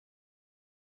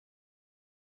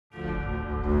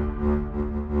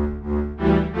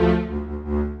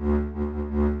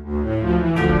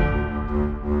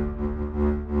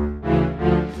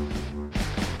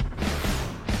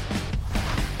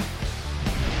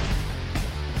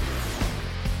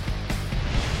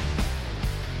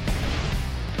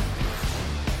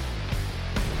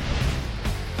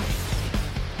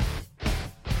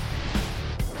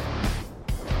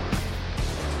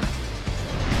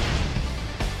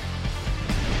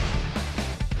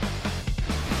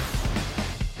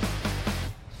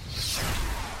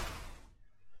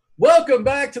Welcome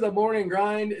back to the Morning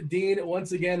Grind. Dean,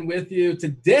 once again with you.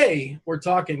 Today, we're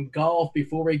talking golf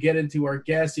before we get into our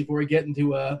guests, before we get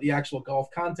into the actual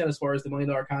golf content as far as the $1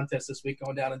 million contest this week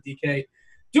going down in DK.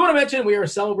 Do want to mention we are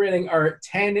celebrating our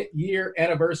 10-year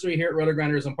anniversary here at Roto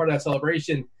Grinders, and part of that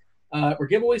celebration, we're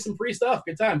giving away some free stuff.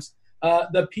 Good times.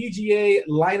 The PGA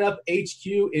Lineup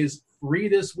HQ is free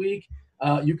this week.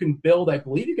 You can build, I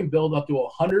believe you can build up to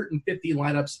 150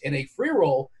 lineups in a free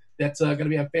roll. That's going to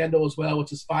be on FanDuel as well,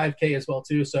 which is $5K as well,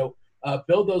 too. So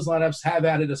build those lineups, have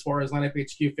at it as far as Lineup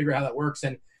HQ, figure out how that works.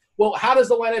 And, well, how does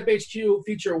the Lineup HQ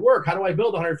feature work? How do I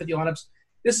build 150 lineups?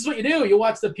 This is what you do. You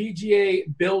watch the PGA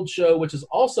Build Show, which is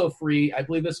also free. I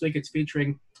believe this week it's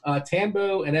featuring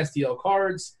Tambo and SDL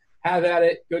cards. Have at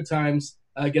it. Good times.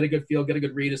 Get a good feel, get a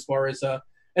good read as far as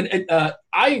and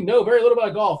I know very little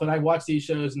about golf, and I watch these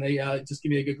shows, and they just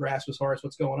give me a good grasp as far as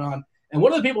what's going on. And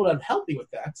one of the people that have helped me with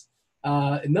that,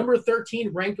 number 13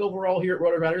 ranked overall here at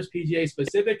Roto Grinders, PGA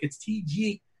specific. It's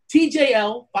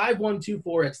TJL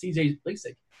 5124. It's TJ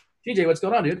Laessig. TJ, what's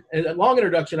going on, dude? A long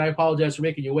introduction. I apologize for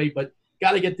making you wait, but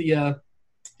got to get the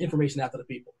information out to the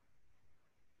people.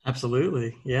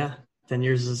 Absolutely. Yeah. 10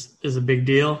 years is a big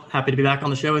deal. Happy to be back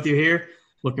on the show with you here.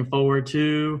 Looking forward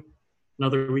to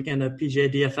another weekend of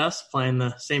PGA DFS, playing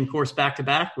the same course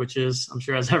back-to-back, which is, I'm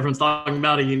sure as everyone's talking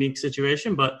about, a unique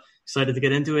situation, but excited to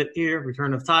get into it here.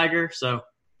 Return of Tiger, so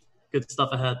good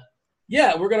stuff ahead.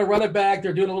 Yeah, we're going to run it back.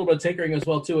 They're doing a little bit of tinkering as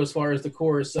well, too, as far as the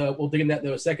course. We'll dig into that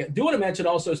in a second. Do want to mention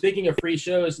also, speaking of free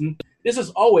shows, and this is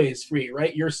always free,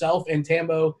 right? Yourself and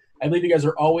Tambo, I believe you guys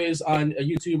are always on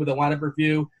YouTube with a lineup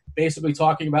review, basically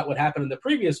talking about what happened in the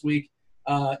previous week,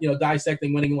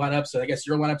 dissecting winning lineups. So I guess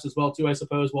your lineups as well, too, I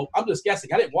suppose. Well, I'm just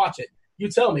guessing. I didn't watch it. You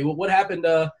tell me. What happened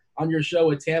on your show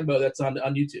with Tambo that's on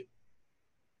YouTube?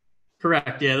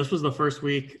 Correct. Yeah, this was the first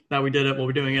week that we did it. We'll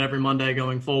be doing it every Monday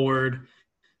going forward.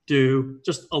 Do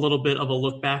just a little bit of a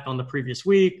look back on the previous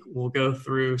week. We'll go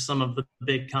through some of the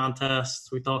big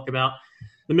contests. We talk about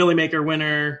the Millie Maker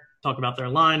winner, talk about their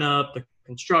lineup, the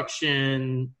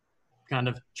construction, kind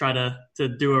of try to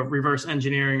do a reverse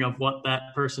engineering of what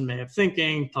that person may have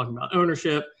thinking, talking about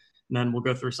ownership. And then we'll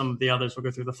go through some of the others. We'll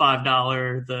go through the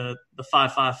 $5, the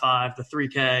 555, the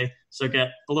 3K. So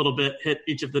get a little bit, hit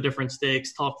each of the different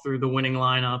stakes, talk through the winning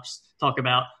lineups, talk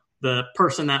about the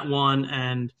person that won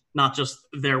and not just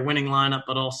their winning lineup,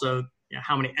 but also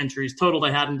how many entries total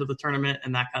they had into the tournament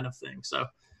and that kind of thing. So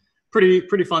pretty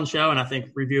fun show. And I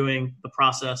think reviewing the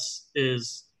process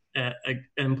is an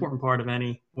important part of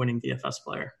any winning DFS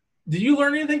player. Did you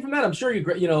learn anything from that? I'm sure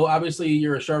obviously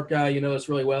you're a sharp guy, you know this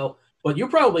really well. But you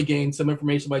probably gained some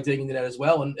information by digging into that as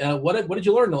well. And what did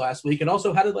you learn the last week? And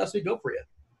also, how did last week go for you?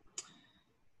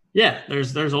 Yeah,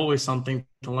 there's always something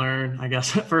to learn, I guess.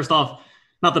 First off,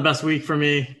 not the best week for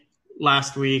me.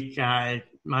 Last week, my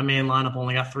main lineup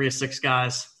only got 3 of 6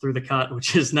 guys through the cut,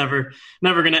 which is never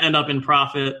going to end up in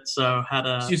profit. So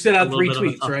you sent out 3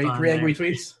 tweets, right? 3 angry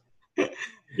tweets?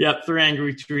 Yep, 3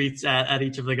 angry tweets at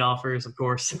each of the golfers, of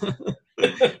course.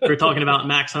 We're talking about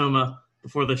Max Homa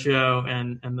before the show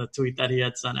and the tweet that he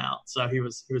had sent out. So he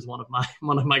was one of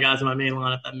my guys in my main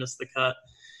lineup that missed the cut.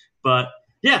 But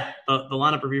yeah, the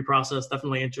lineup review process,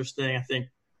 definitely interesting. I think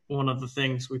one of the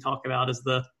things we talk about is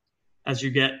as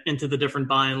you get into the different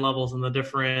buy-in levels and the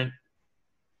different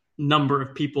number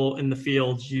of people in the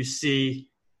field, you see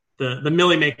the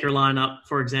Millie Maker lineup,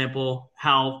 for example,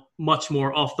 how much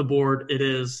more off the board it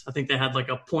is. I think they had like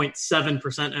a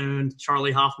 0.7% owned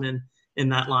Charlie Hoffman in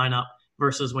that lineup.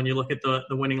 Versus when you look at the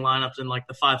winning lineups in like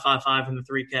the 555 and the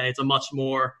 3K, it's a much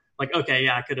more like, okay,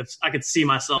 yeah, I could see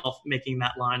myself making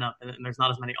that lineup, and there's not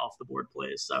as many off the board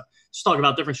plays. So just talk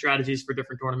about different strategies for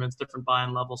different tournaments, different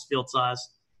buy-in levels, field size.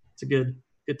 It's a good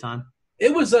time.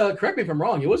 It was correct me if I'm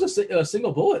wrong. It was a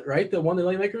single bullet, right? The one the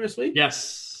Millie Maker this week.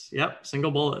 Yes. Yep. Single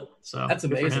bullet. So that's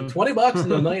amazing. $20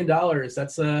 and $1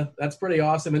 million. That's pretty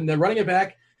awesome. And they're running it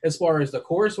back as far as the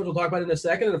course, which we'll talk about in a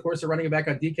second. And of course, they're running it back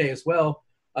on DK as well.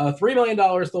 $3 million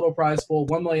total prize pool,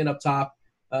 $1 million up top.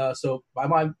 So by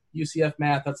my UCF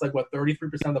math, that's like 33%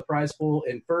 of the prize pool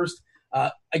in first.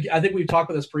 I think we've talked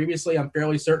about this previously. I'm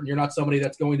fairly certain you're not somebody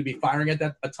that's going to be firing at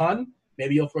that a ton.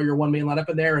 Maybe you'll throw your one main lineup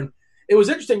in there. And it was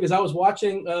interesting because I was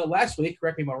watching last week.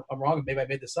 Correct me if I'm wrong. Maybe I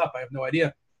made this up. I have no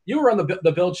idea. You were on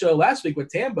the build show last week with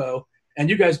Tambo, and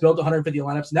you guys built 150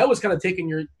 lineups. And that was kind of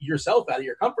taking yourself out of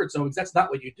your comfort zone because that's not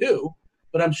what you do.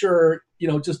 But I'm sure,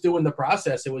 just doing the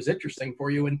process, it was interesting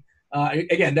for you. And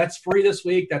again, that's free this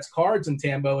week. That's cards in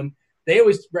Tambo. And they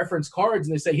always reference cards,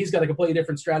 and they say he's got a completely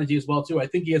different strategy as well, too. I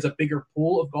think he has a bigger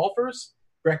pool of golfers.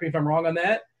 Correct me if I'm wrong on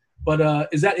that. But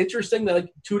is that interesting that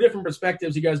two different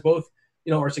perspectives, you guys both,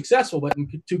 are successful, but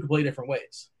in two completely different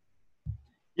ways?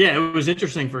 Yeah, it was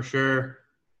interesting for sure.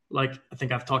 Like I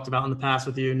think I've talked about in the past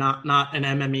with you, not an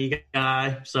MME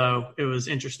guy, so it was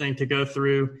interesting to go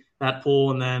through that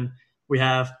pool. And then we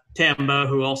have Tambo,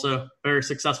 who also very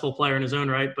successful player in his own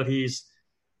right, but he's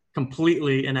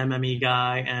completely an MME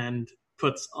guy and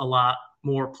puts a lot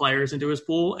more players into his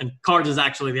pool. And Cards is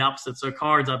actually the opposite. So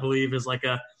Cards, I believe, is like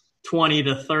a 20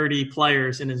 to 30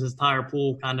 players in his entire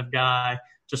pool kind of guy.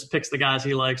 Just picks the guys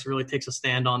he likes, really takes a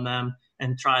stand on them,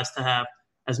 and tries to have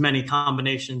as many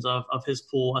combinations of his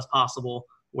pool as possible.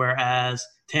 Whereas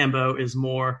Tambo is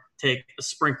more take a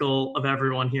sprinkle of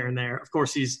everyone here and there. Of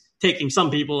course, he's taking some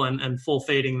people and full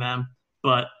fading them,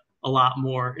 but a lot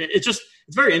more. It's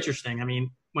very interesting. I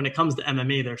mean, when it comes to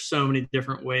MME, there's so many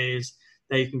different ways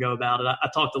that you can go about it. I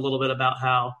talked a little bit about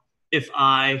how if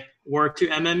I were to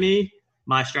MME,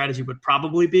 my strategy would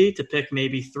probably be to pick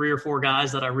maybe 3 or 4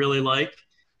 guys that I really like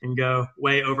and go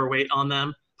way overweight on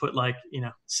them. Put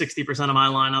 60% of my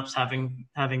lineups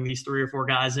having these 3 or 4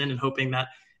 guys in, and hoping that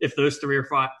if those 3 or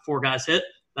 4 guys hit,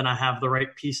 then I have the right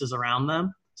pieces around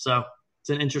them. So it's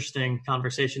an interesting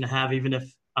conversation to have, even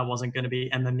if I wasn't going to be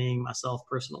MMEing myself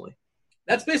personally.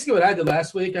 That's basically what I did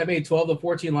last week. I made 12 to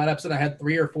 14 lineups, and I had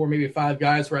 3 or 4, maybe 5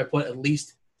 guys where I put at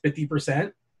least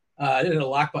 50%. I didn't hit a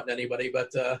lock button anybody, but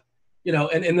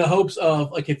and in the hopes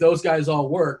of if those guys all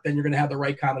work, then you're going to have the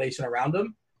right combination around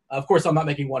them. Of course, I'm not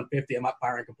making 150. I'm not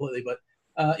firing completely, but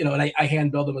and I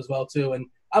hand build them as well too. And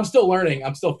I'm still learning.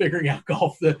 I'm still figuring out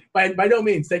golf. By no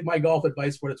means take my golf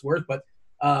advice for what it's worth, but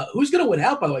who's going to win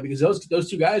out, by the way? Because those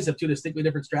 2 guys have 2 distinctly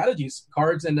different strategies,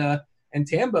 Cards and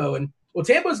Tambo. And well,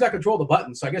 Tambo's got control of the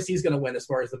button, so I guess he's going to win as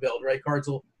far as the build, right? Cards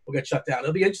will get shut down.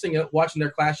 It'll be interesting watching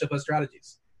their clash of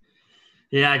strategies.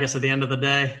 Yeah, I guess at the end of the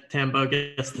day, Tambo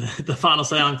gets the final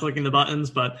say on clicking the buttons,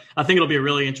 but I think it'll be a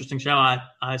really interesting show.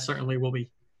 I certainly will be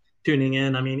tuning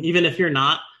in. I mean, even if you're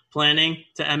not planning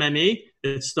to MME,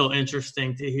 it's still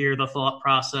interesting to hear the thought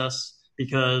process,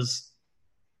 because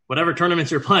whatever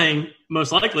tournaments you're playing,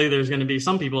 most likely there's going to be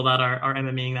some people that are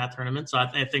MMEing that tournament. So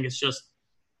I think it's just,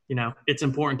 it's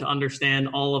important to understand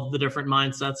all of the different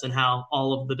mindsets and how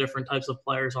all of the different types of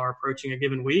players are approaching a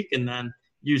given week, and then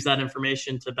use that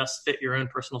information to best fit your own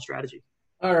personal strategy.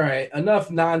 All right, enough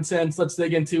nonsense. Let's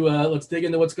dig into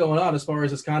what's going on as far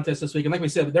as this contest this week. And like we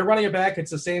said, they're running it back.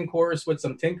 It's the same course with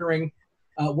some tinkering.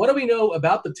 What do we know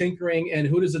about the tinkering, and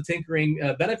who does the tinkering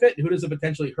benefit, and who does it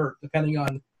potentially hurt, depending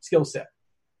on skill set?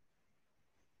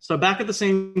 So back at the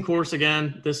same course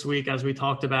again this week, as we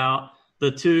talked about,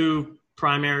 the 2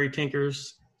 primary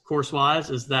tinkers course-wise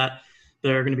is that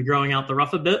they're going to be growing out the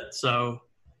rough a bit. So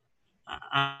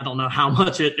I don't know how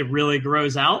much it really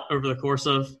grows out over the course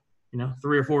of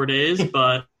 3 or 4 days,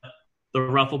 but the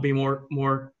rough will be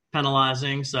more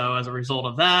penalizing. So as a result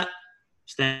of that,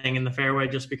 staying in the fairway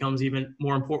just becomes even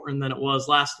more important than it was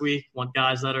last week. Want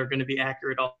guys that are going to be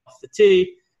accurate off the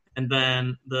tee. And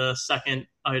then the second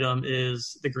item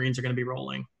is the greens are going to be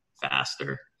rolling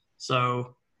faster.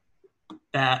 So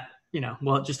that,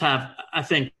 I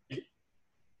think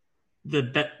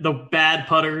the bad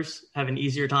putters have an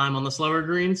easier time on the slower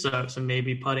greens. So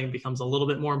maybe putting becomes a little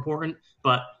bit more important,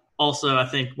 but also I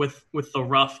think with the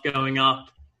rough going up,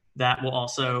 that will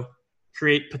also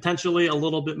create potentially a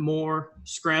little bit more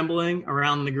scrambling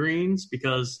around the greens,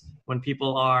 because when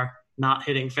people are not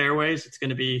hitting fairways, it's going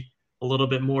to be a little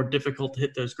bit more difficult to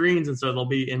hit those greens. And so they'll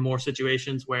be in more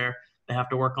situations where they have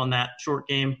to work on that short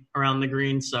game around the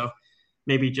greens. So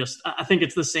maybe I think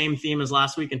it's the same theme as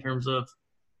last week in terms of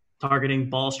targeting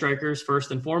ball strikers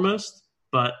first and foremost,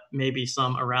 but maybe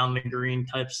some around the green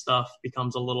type stuff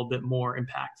becomes a little bit more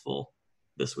impactful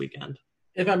this weekend.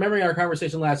 If I'm remembering our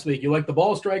conversation last week, you like the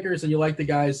ball strikers and you like the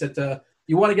guys that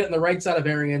you want to get in the right side of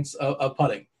variance of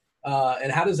putting.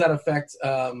 And how does that affect,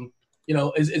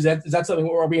 is that something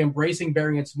where are we embracing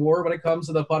variance more when it comes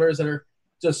to the putters that are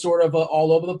just sort of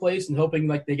all over the place and hoping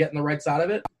they get in the right side of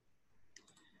it?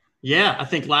 Yeah, I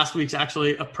think last week's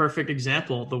actually a perfect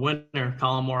example. The winner,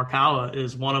 Colin Morikawa,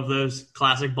 is one of those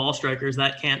classic ball strikers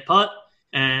that can't putt.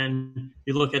 And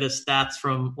you look at his stats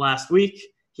from last week,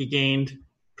 he gained,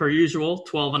 per usual,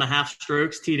 12 and a half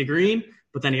strokes tee to green,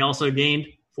 but then he also gained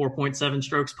 4.7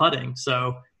 strokes putting.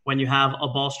 So when you have a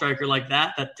ball striker like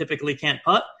that typically can't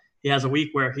putt, he has a week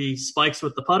where he spikes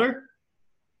with the putter.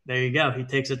 There you go. He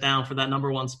takes it down for that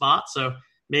number 1 spot. So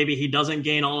maybe he doesn't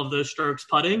gain all of those strokes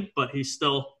putting, but he's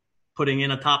still putting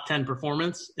in a top 10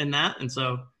 performance in that. And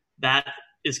so that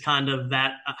is kind of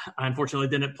that. I unfortunately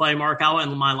didn't play Morikawa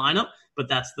in my lineup, but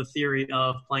that's the theory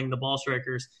of playing the ball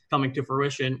strikers coming to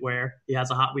fruition, where he has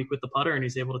a hot week with the putter and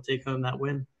he's able to take home that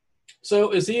win.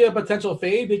 So is he a potential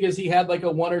fade because he had like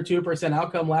a 1 or 2%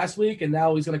 outcome last week and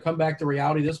now he's going to come back to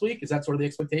reality this week? Is that sort of the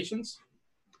expectations?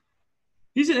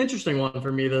 He's an interesting one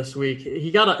for me this week.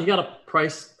 He got a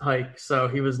price hike, so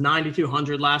he was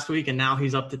 9,200 last week, and now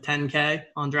he's up to 10K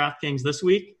on DraftKings this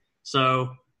week.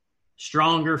 So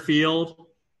stronger field,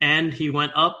 and he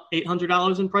went up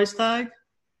 $800 in price tag.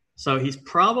 So he's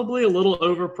probably a little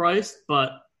overpriced,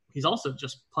 but he's also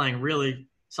just playing really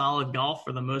solid golf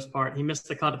for the most part. He missed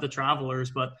the cut at the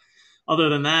Travelers, but other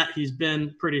than that, he's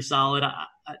been pretty solid.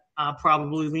 I'll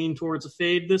probably lean towards a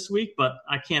fade this week, but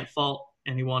I can't fault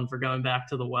anyone for going back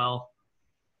to the well.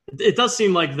 It does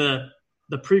seem like the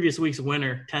previous week's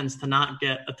winner tends to not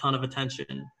get a ton of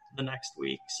attention the next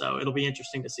week. So it'll be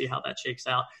interesting to see how that shakes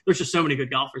out. There's just so many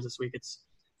good golfers this week. It's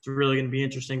really going to be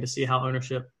interesting to see how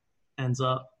ownership ends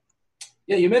up.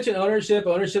 Yeah, you mentioned ownership.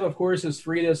 Ownership, of course, is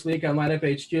free this week on Lineup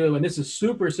HQ, and this is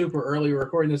super, super early. We're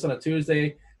recording this on a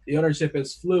Tuesday. The ownership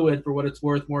is fluid for what it's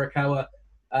worth. Morikawa,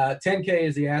 10K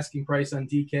is the asking price on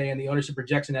DK, and the ownership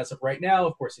projection as of right now,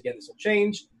 of course, again, this will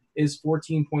change, is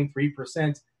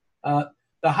 14.3%.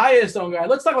 The highest owned guy,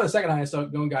 let's talk about the second highest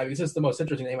owned guy because it's the most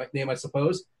interesting name, I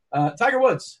suppose. Tiger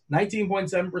Woods,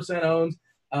 19.7% owned.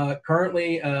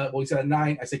 Currently, he's at a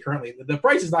 9. I say currently. The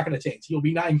price is not going to change. He'll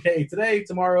be 9K today,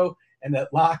 tomorrow, and that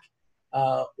lock.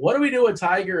 What do we do with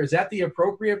Tiger? Is that the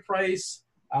appropriate price?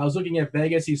 I was looking at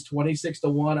Vegas. He's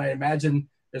 26-1. I imagine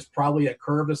there's probably a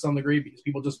curve to some degree because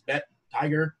people just bet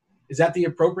Tiger. Is that the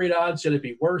appropriate odds? Should it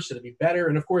be worse? Should it be better?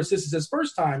 And, of course, this is his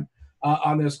first time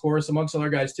on this course, amongst other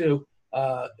guys, too.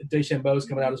 DeChambeau's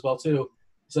coming out as well, too.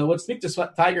 So let's speak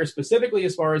to Tiger specifically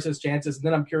as far as his chances. And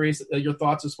then I'm curious your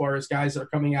thoughts as far as guys that are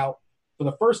coming out for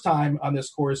the first time on this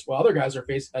course while other guys are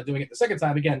doing it the second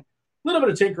time. Again, a little bit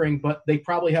of tinkering, but they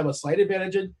probably have a slight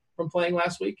advantage from playing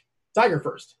last week. Tiger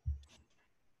first.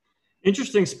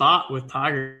 Interesting spot with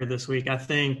Tiger this week. I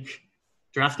think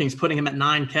DraftKings putting him at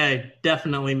 9K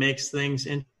definitely makes things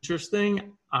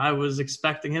interesting. I was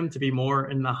expecting him to be more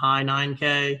in the high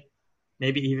 9K,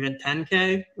 maybe even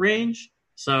 10K range.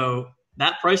 So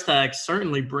that price tag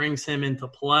certainly brings him into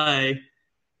play.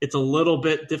 It's a little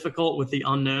bit difficult with the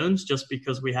unknowns just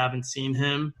because we haven't seen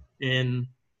him in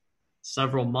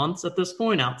several months at this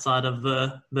point outside of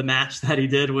the match that he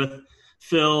did with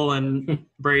Phil and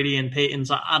Brady and Peyton.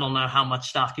 So I don't know how much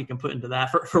stock you can put into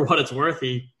that. For what it's worth,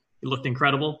 he looked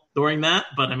incredible during that.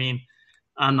 But, I mean,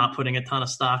 I'm not putting a ton of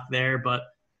stock there. But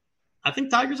I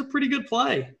think Tiger's a pretty good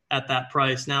play at that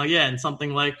price. Now, yeah, and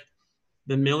something like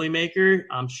the Millie Maker,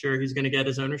 I'm sure he's going to get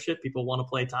his ownership. People want to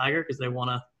play Tiger because they want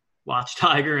to watch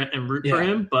Tiger and root for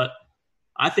him. But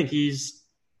I think he's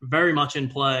very much in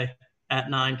play at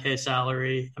 9K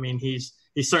salary. I mean, he's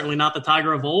certainly not the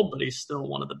Tiger of old, but he's still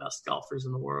one of the best golfers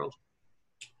in the world.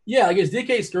 Yeah, I guess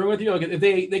DK screwing with you. Like if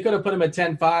they could have put him at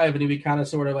 10.5 and he'd be kind of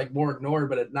sort of like more ignored,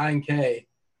 but at 9K,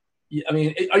 I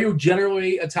mean, are you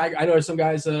generally a Tiger? I know some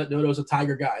guys Noto's a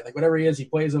Tiger guy. Like whatever he is, he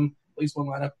plays him at least one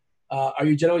lineup. Are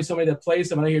you generally somebody that plays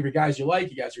him? I know you have your guys you like,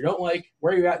 you guys you don't like.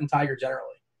 Where are you at in Tiger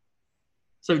generally?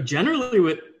 So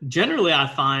generally, I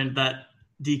find that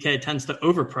DK tends to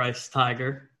overprice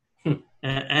Tiger,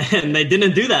 and they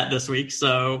didn't do that this week.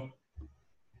 So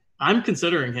I'm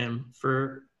considering him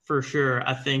for sure.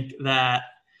 I think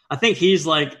he's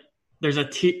like there's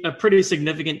a pretty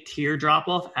significant tier drop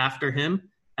off after him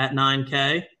at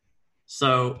 9K.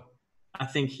 So I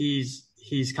think he's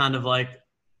kind of like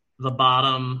the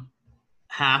bottom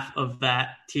half of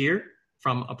that tier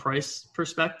from a price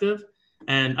perspective.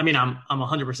 And I mean, I'm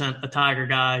 100% a Tiger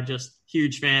guy, just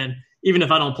huge fan. Even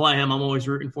if I don't play him, I'm always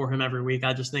rooting for him every week.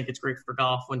 I just think it's great for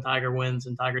golf when Tiger wins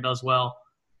and Tiger does well.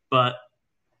 But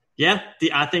yeah,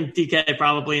 I think DK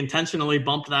probably intentionally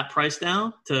bumped that price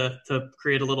down to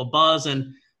create a little buzz.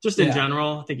 And just in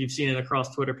general, I think you've seen it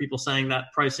across Twitter, people saying that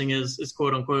pricing is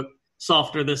quote unquote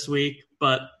softer this week.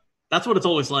 But that's what it's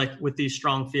always like with these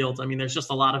strong fields. I mean, there's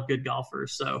just a lot of good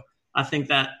golfers. So I think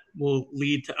that will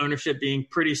lead to ownership being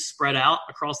pretty spread out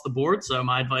across the board. So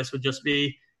my advice would just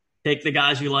be take the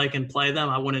guys you like and play them.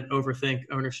 I wouldn't overthink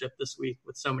ownership this week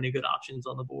with so many good options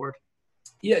on the board.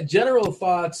 Yeah, general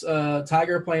thoughts.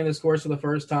 Tiger playing this course for the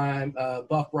first time.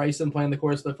 Buff Bryson playing the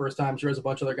course for the first time. I'm sure there's a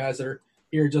bunch of other guys that are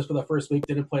here just for the first week,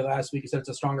 didn't play last week. You said it's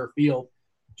a stronger field.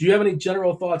 Do you have any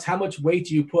general thoughts? How much weight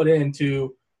do you put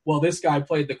into, well, this guy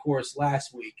played the course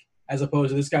last week as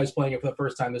opposed to this guy's playing it for the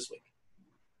first time this week?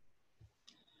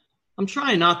 I'm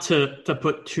trying not to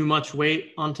put too much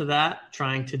weight onto that,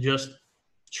 trying to just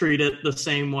treat it the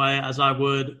same way as I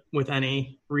would with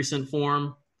any recent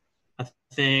form. I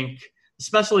think,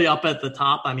 especially up at the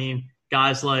top, I mean,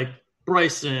 guys like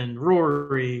Bryson,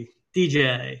 Rory,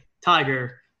 DJ,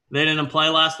 Tiger, they didn't play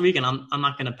last week, and I'm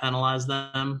not going to penalize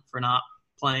them for not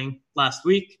playing last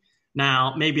week.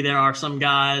 Now, maybe there are some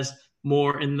guys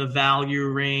more in the value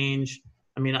range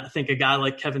I mean, I think a guy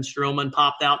like Kevin Stroman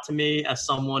popped out to me as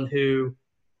someone who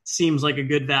seems like a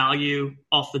good value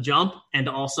off the jump and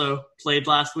also played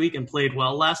last week and played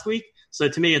well last week. So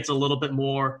to me, it's a little bit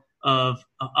more of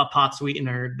a pot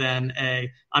sweetener than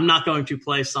I'm not going to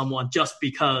play someone just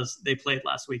because they played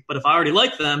last week. But if I already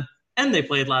like them and they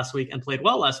played last week and played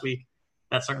well last week,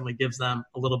 that certainly gives them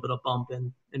a little bit of bump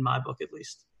in my book at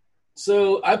least.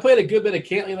 So I played a good bit of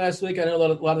Cantley last week. I know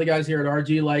a lot of the guys here at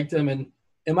RG liked him. And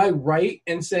am I right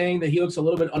in saying that he looks a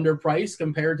little bit underpriced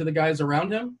compared to the guys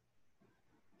around him?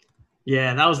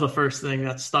 Yeah, that was the first thing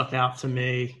that stuck out to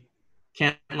me.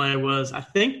 Cantley was, I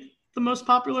think, the most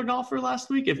popular golfer last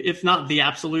week. If not the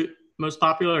absolute most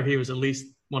popular, he was at least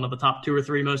one of the top 2 or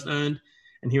 3 most owned.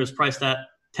 And he was priced at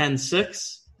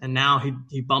 10.6. And now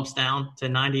he bumps down to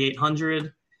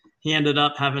 9,800. He ended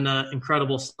up having an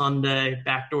incredible Sunday,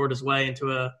 backdoored his way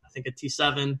into a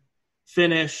T7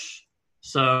 finish.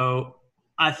 So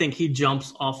I think he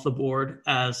jumps off the board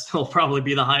as he'll probably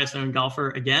be the highest owned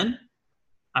golfer again.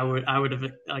 I would have,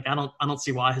 like, I don't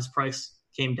see why his price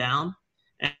came down.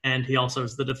 And he also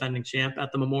is the defending champ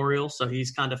at the Memorial. So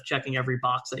he's kind of checking every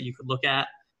box that you could look at.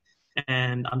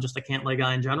 And I'm just a Cantley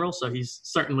guy in general. So he's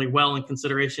certainly well in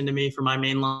consideration to me for my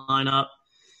main lineup.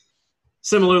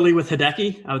 Similarly with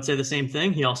Hideki, I would say the same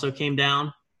thing. He also came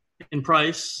down in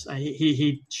price.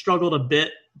 He struggled a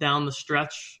bit down the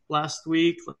stretch last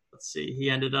week. Let's see. He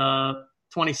ended up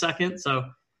 22nd. So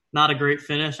not a great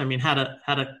finish. I mean, had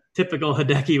a typical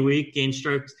Hideki week, gained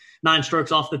 9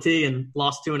 strokes off the tee and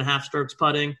lost 2.5 strokes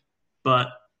putting. But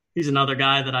he's another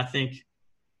guy that I think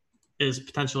is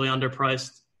potentially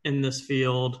underpriced in this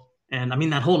field. And I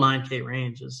mean, that whole 9K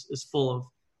range is full of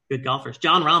good golfers.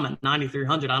 John Rahm at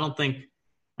 9,300.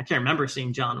 I can't remember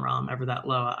seeing John Rahm ever that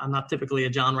low. I'm not typically a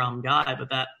John Rahm guy, but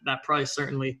that price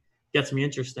certainly gets me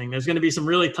interesting. There's going to be some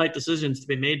really tight decisions to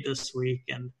be made this week.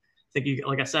 And I think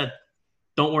like I said,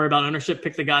 don't worry about ownership.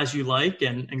 Pick the guys you like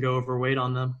and go overweight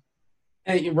on them.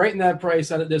 Hey, right in that price,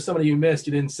 there's somebody you missed.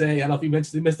 You didn't say. I don't know if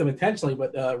you missed them intentionally,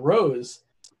 but Rose,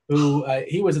 who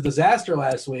he was a disaster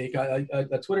last week.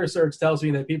 A Twitter search tells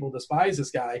me that people despise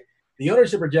this guy. The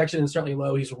ownership projection is certainly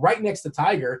low. He's right next to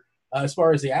Tiger as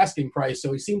far as the asking price,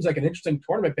 so he seems like an interesting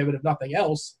tournament pivot, if nothing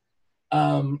else.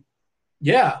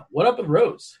 Yeah, what up with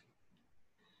Rose?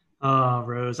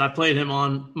 Rose. I played him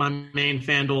on my main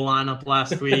FanDuel lineup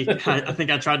last week. I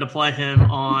think I tried to play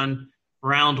him on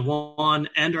round 1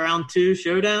 and round 2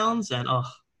 showdowns, and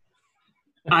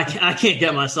I can't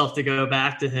get myself to go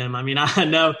back to him. I mean,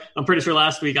 I'm pretty sure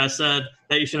last week I said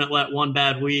that you shouldn't let one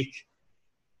bad week,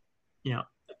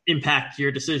 impact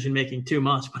your decision making too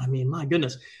much. But I mean, my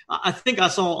goodness, I think I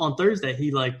saw on Thursday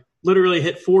he literally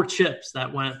hit 4 chips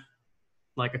that went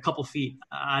like a couple feet.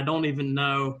 I don't even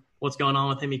know what's going on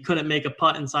with him. He couldn't make a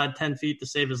putt inside 10 feet to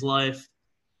save his life.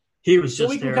 He was just.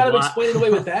 So we can kind of explain it away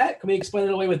with that. Can we explain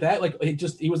it away with that? Like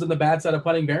he was on the bad side of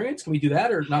putting variance. Can we do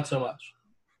that or not so much?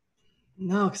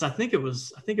 No, because I think it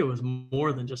was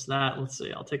more than just that. Let's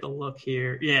see. I'll take a look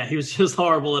here. Yeah, he was just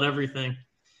horrible at everything.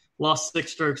 Lost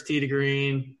 6 strokes tee to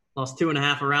green. Lost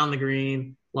 2.5 around the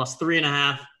green. Lost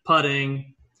 3.5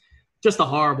 putting. Just a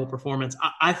horrible performance.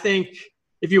 I think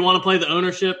if you want to play the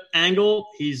ownership angle,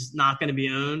 he's not going to be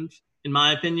owned, in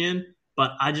my opinion.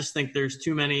 But I just think there's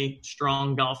too many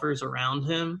strong golfers around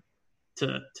him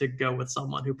to go with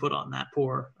someone who put on that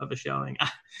poor of a showing.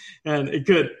 And it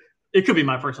could be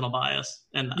my personal bias.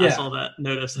 And yeah. I saw that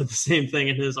Noto said the same thing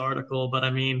in his article. But, I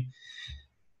mean,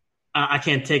 I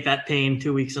can't take that pain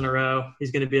 2 weeks in a row.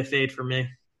 He's going to be a fade for me.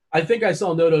 I think I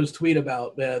saw Noto's tweet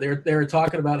about they're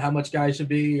talking about how much guys should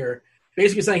be, or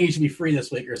basically saying he should be free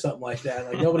this week or something like that.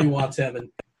 Like, nobody wants him. And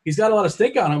he's got a lot of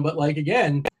stink on him. But,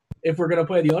 again, if we're going to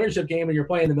play the ownership game and you're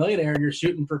playing the millionaire and you're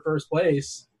shooting for first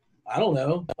place, I don't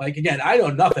know. Again, I know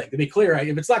nothing. To be clear,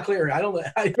 if it's not clear, I know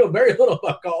very little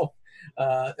about golf.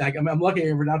 I'm lucky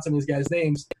to pronounce some of these guys'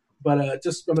 names. But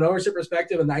just from an ownership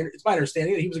perspective, and it's my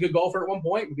understanding that he was a good golfer at one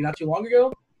point, maybe not too long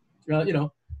ago.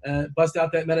 Bust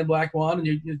out that Men in Black one and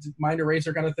you mind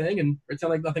eraser kind of thing and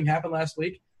pretend like nothing happened last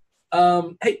week.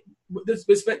 Hey, this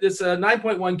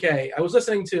 9.1K, I was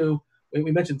listening to,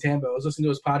 we mentioned Tambo, I was listening to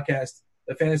his podcast,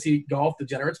 the Fantasy Golf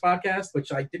Degenerates podcast,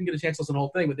 which I didn't get a chance to listen to the whole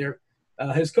thing, but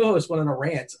his co-host went on a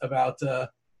rant about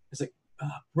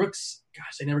Brooks,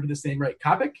 gosh, I never get this name right,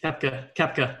 Koepka.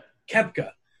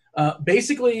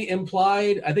 Basically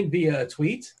implied, I think via a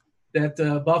tweet,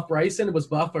 that Buff Bryson was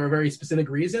buff for a very specific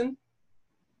reason.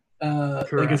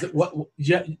 Correct.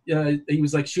 He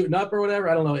was shooting up or whatever.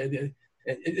 I don't know.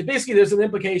 It basically, there's an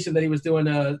implication that he was doing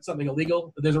something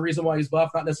illegal. There's a reason why he's buff,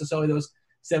 not necessarily those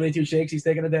 72 shakes he's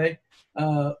taking a day.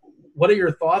 What are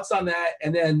your thoughts on that?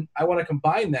 And then I want to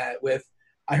combine that with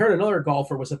I heard another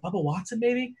golfer, was it Bubba Watson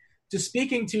maybe, just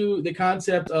speaking to the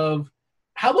concept of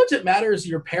how much it matters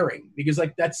your pairing, because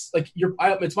like that's like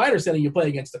it's my understanding you play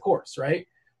against the course, right?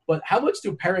 But how much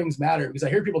do pairings matter? Because I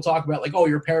hear people talk about like, oh,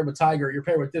 you're paired with Tiger, you're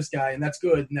paired with this guy, and that's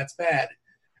good and that's bad.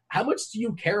 How much do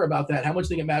you care about that? How much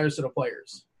do you think it matters to the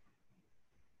players?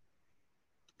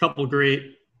 Couple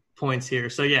great points here.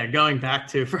 So yeah, going back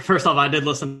to, first off, I did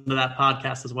listen to that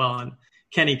podcast as well, and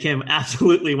Kenny Kim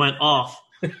absolutely went off.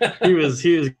 he was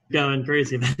going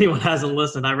crazy. If anyone hasn't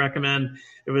listened, I recommend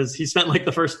he spent like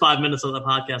the first 5 minutes of the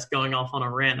podcast going off on a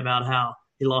rant about how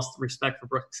he lost respect for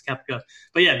Brooks Koepka.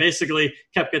 But yeah, basically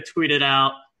Koepka tweeted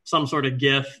out some sort of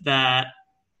GIF that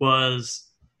was,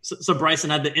 so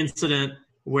Bryson had the incident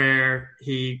where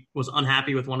he was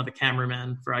unhappy with one of the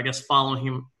cameramen for, I guess, following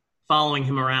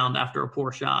him around after a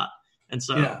poor shot. And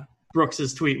so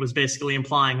Brooks's tweet was basically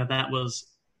implying that was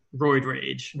roid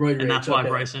rage. And that's why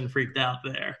Bryson freaked out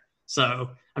there. So,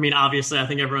 I mean, obviously, I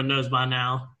think everyone knows by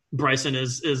now, Bryson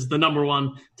is the number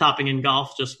one topping in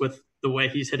golf, just with the way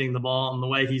he's hitting the ball and the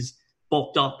way he's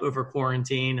bulked up over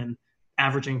quarantine and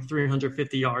averaging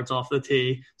 350 yards off the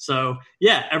tee. So,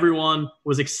 yeah, everyone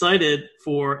was excited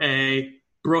for a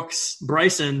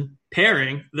Brooks-Bryson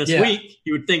pairing this week.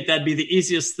 You would think that'd be the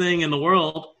easiest thing in the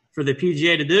world for the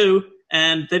PGA to do,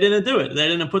 and they didn't do it. They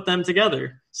didn't put them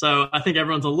together. So I think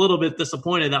everyone's a little bit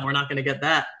disappointed that we're not going to get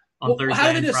that on Thursday.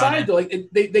 How do they decide? Like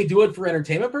they do it for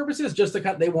entertainment purposes, just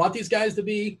to they want these guys to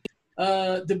be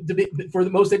for the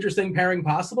most interesting pairing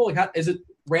possible. Like, is it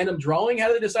random drawing? How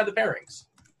do they decide the pairings?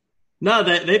 No,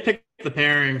 they pick the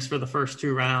pairings for the first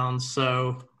two rounds.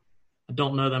 So I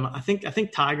don't know them. I think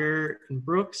Tiger and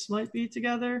Brooks might be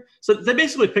together. So they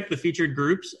basically pick the featured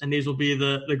groups, and these will be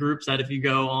the groups that if you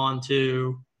go on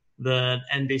to the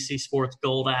NBC Sports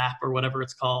Gold app or whatever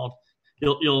it's called,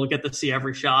 you'll get to see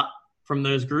every shot from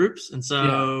those groups. And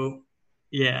so,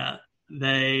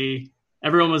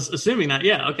 everyone was assuming that,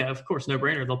 okay, of course, no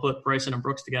brainer. They'll put Bryson and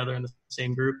Brooks together in the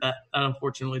same group. That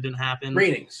unfortunately didn't happen.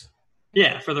 Ratings.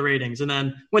 Yeah, for the ratings. And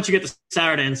then once you get to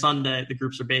Saturday and Sunday, the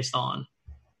groups are based on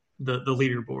the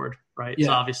leaderboard, right? Yeah.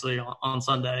 So obviously on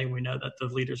Sunday, we know that the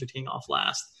leaders are teeing off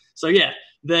last. So yeah,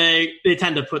 they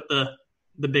tend to put the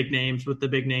big names with the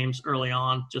big names early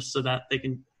on, just so that they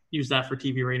can use that for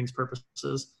TV ratings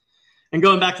purposes. And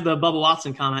going back to the Bubba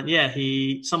Watson comment,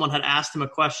 someone had asked him a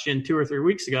question 2 or 3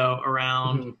 weeks ago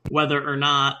around whether or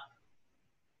not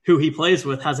who he plays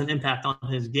with has an impact on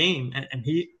his game. And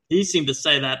he seemed to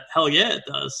say that, hell yeah, it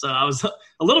does. So I was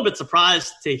a little bit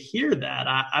surprised to hear that.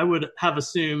 I would have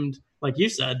assumed, like you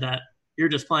said, that you're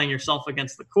just playing yourself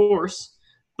against the course.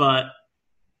 But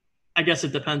I guess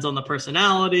it depends on the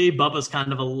personality. Bubba's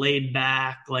kind of a laid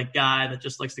back guy that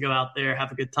just likes to go out there,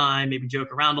 have a good time, maybe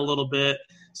joke around a little bit.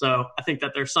 So I think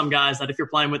that there's some guys that if you're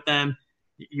playing with them,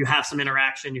 you have some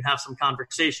interaction, you have some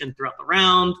conversation throughout the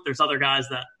round. There's other guys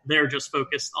that they're just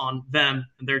focused on them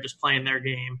and they're just playing their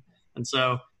game. And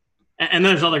so, and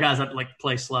there's other guys that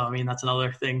play slow. I mean, that's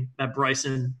another thing that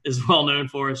Bryson is well known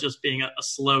for, is just being a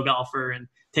slow golfer and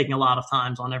taking a lot of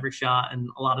times on every shot and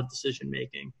a lot of decision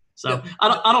making. So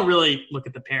I don't really look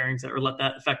at the pairings or let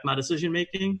that affect my decision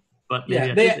making. But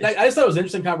I just thought it was an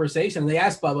interesting conversation. They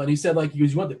asked Bubba, and he said,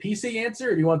 you want the PC answer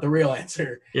or do you want the real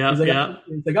answer? Yeah, he's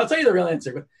like, I'll tell you the real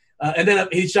answer. But and then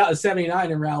he shot a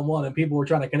 79 in round one, and people were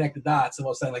trying to connect the dots and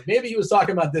was saying maybe he was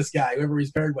talking about this guy, whoever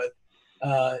he's paired with.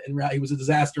 He was a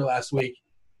disaster last week.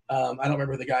 I don't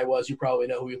remember who the guy was. You probably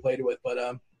know who he played with, but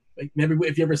maybe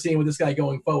if you ever see him with this guy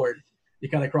going forward, you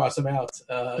kind of cross him out.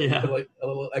 You put a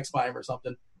little X by him or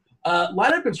something.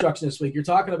 Lineup construction this week. You're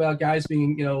talking about guys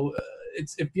being,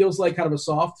 it feels like kind of a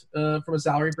soft from a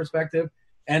salary perspective.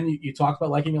 And you talked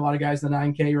about liking a lot of guys in the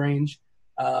 9K range.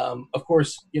 Of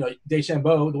course,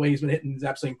 DeChambeau, the way he's been hitting is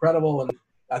absolutely incredible. And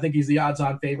I think he's the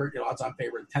odds-on favorite, 10-1,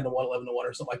 11-1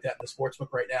 or something like that in the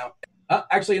sportsbook right now.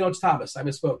 Actually, it's Thomas. I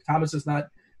misspoke. Thomas is not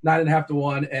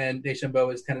 9.5-1, and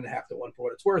DeChambeau is 10.5-1 for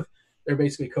what it's worth. They're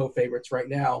basically co-favorites right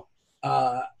now.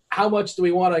 How much do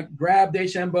we want to grab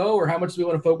DeChambeau, or how much do we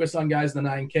want to focus on guys in the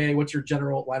 9K? What's your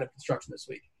general lineup construction this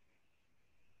week?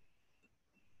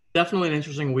 Definitely an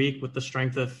interesting week with the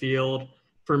strength of field.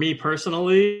 For me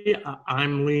personally,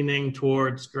 I'm leaning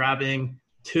towards grabbing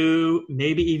 2,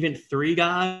 maybe even 3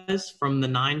 guys from the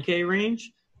 9K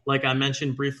range. Like I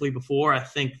mentioned briefly before, I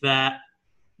think that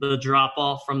the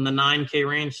drop-off from the 9K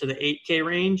range to the 8K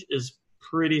range is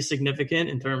pretty significant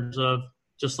in terms of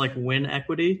just win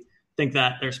equity. I think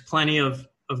that there's plenty of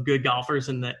good golfers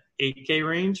in the 8K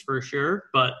range for sure,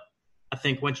 but I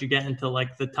think once you get into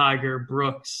the Tiger,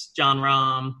 Brooks, John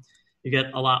Rahm, you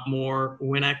get a lot more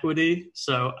win equity.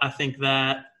 So I think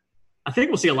that I think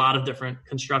we'll see a lot of different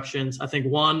constructions. I think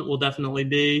one will definitely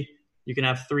be you can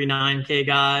have 3 9K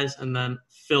guys and then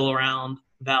fill around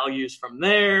values from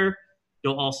there.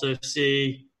 You'll also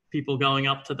see people going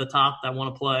up to the top that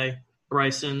want to play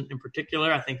Bryson in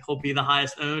particular. I think he'll be the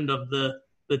highest owned of the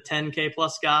 10K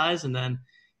plus guys. And then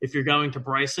if you're going to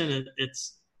Bryson,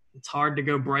 it's hard to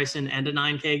go Bryson and a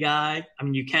 9K guy. I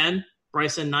mean, you can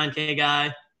Bryson 9K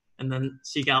guy and then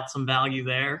seek out some value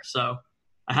there. So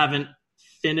I haven't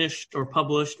finished or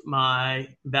published my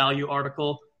value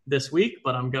article this week,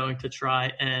 but I'm going to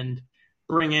try and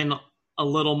bring in a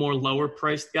little more lower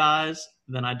priced guys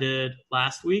than I did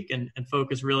last week and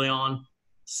focus really on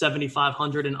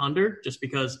 7,500 and under, just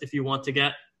because if you want to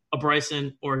get a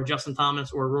Bryson or a Justin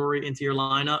Thomas or a Rory into your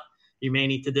lineup, you may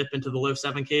need to dip into the low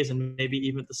 7Ks and maybe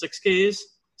even the 6Ks.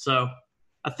 So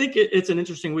I think it's an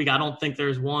interesting week. I don't think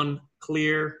there's one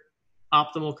clear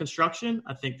optimal construction.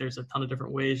 I think there's a ton of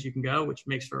different ways you can go, which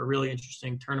makes for a really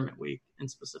interesting tournament week in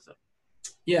specific.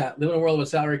 Yeah, living in a world with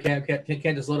a salary cap, can't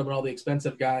just load up on all the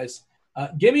expensive guys.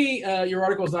 Give me your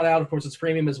article is not out. Of course, it's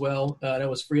premium as well. It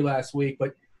was free last week,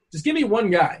 but just give me one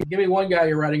guy. Give me one guy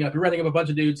you're writing up. You're writing up a bunch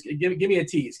of dudes. Give me a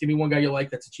tease. Give me one guy you like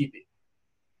that's a cheapie.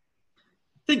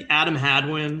 I think Adam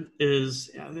Hadwin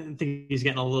I think he's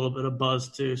getting a little bit of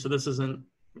buzz too. So this isn't,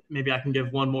 maybe I can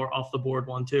give one more off the board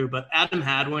one too, but Adam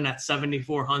Hadwin at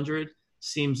 7,400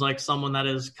 seems like someone that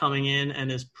is coming in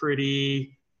and is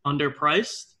pretty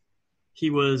underpriced. He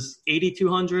was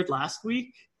 8,200 last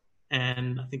week,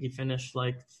 and I think he finished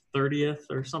like 30th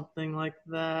or something like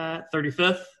that,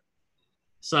 35th.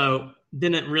 So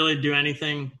didn't really do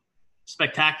anything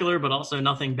spectacular, but also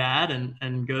nothing bad,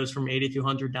 and goes from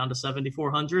 8,200 down to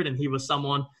 7,400. And he was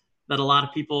someone that a lot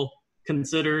of people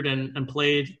considered and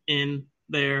played in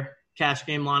their cash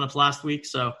game lineups last week.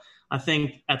 So I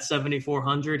think at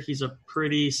 7,400, he's a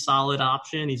pretty solid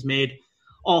option. He's made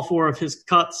all 4 of his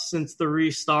cuts since the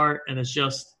restart and is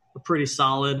just a pretty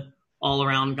solid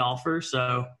all-around golfer.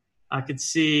 So I could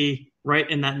see right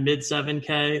in that mid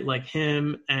 7K, like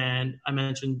him, and I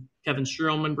mentioned Kevin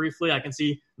Streelman briefly. I can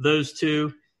see those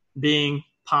two being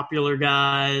popular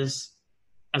guys.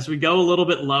 As we go a little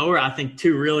bit lower, I think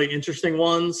 2 really interesting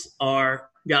ones are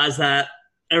guys that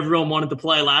everyone wanted to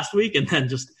play last week and then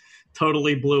just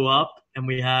totally blew up. And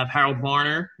we have Harold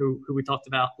Varner, who we talked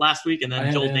about last week, and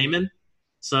then Joel Dahmen.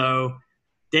 So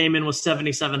Dahmen was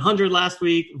 7,700 last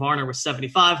week. Varner was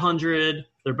 7,500.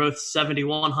 They're both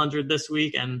 7,100 this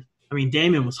week. And, I mean,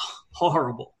 Dahmen was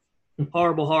horrible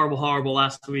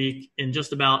last week in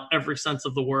just about every sense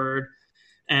of the word.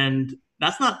 And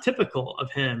that's not typical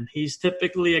of him. He's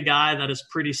typically a guy that is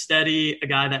pretty steady, a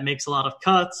guy that makes a lot of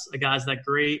cuts, a guy that's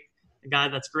great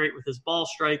with his ball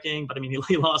striking. But, I mean,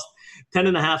 he lost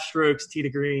 10.5 strokes tee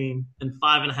to green and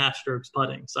 5.5 strokes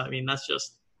putting. So, I mean, that's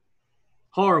just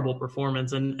horrible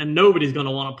performance, and nobody's going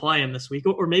to want to play him this week,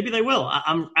 or maybe they will.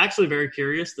 I'm actually very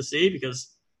curious to see,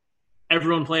 because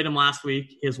everyone played him last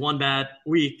week. He has one bad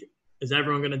week. Is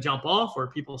everyone going to jump off, or are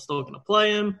people still going to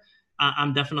play him?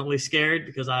 I'm definitely scared,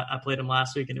 because I played him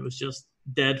last week and it was just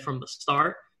dead from the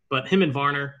start. But him and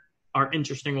Varner are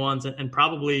interesting ones, and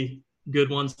probably good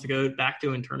ones to go back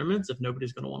to in tournaments if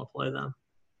nobody's going to want to play them.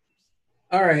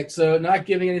 All right, so not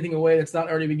giving anything away that's not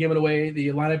already been given away. The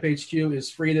lineup HQ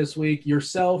is free this week.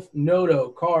 Yourself, Noto,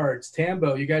 Cards,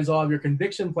 Tambo, you guys all have your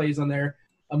conviction plays on there,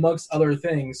 amongst other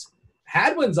things.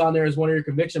 Hadwin's on there as one of your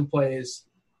conviction plays.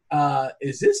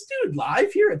 Is this dude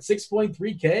live here at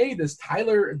 6.3K? This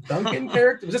Tyler Duncan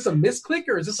character? Was this a misclick,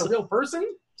 or is this a real person?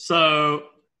 So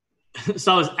I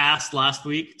was asked last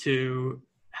week to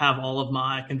have all of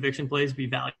my conviction plays be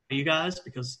value guys,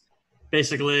 because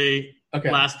basically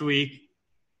last week,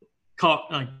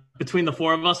 between the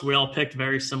 4 of us, we all picked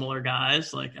very similar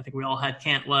guys. Like, I think we all had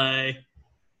Cantlay.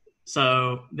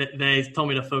 So they told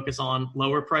me to focus on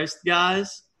lower priced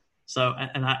guys. So,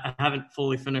 and I haven't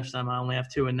fully finished them. I only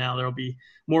have 2 in now. There will be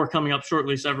more coming up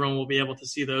shortly, so everyone will be able to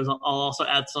see those. I'll also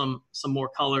add some more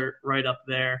color right up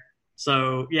there.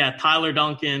 So, yeah, Tyler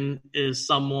Duncan is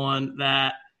someone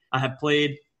that I have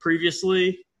played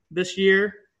previously this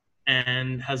year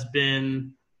and has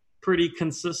been pretty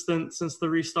consistent since the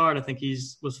restart. I think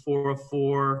was 4 of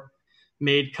 4,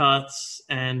 made cuts.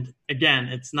 And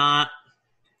again,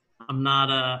 I'm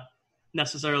not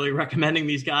necessarily recommending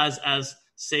these guys as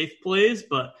safe plays,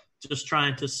 but just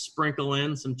trying to sprinkle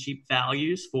in some cheap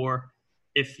values for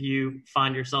if you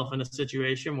find yourself in a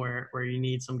situation where you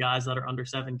need some guys that are under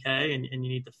 7K and you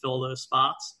need to fill those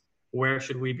spots. Where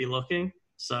should we be looking?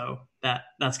 So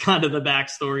that's kind of the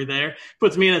backstory there.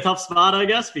 Puts me in a tough spot, I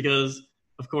guess, because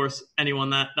of course anyone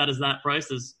that is that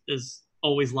price is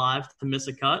always live to miss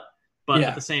a cut. But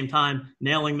at the same time,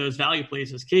 nailing those value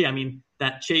plays is key. I mean,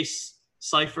 that Chase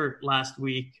Seifert last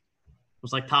week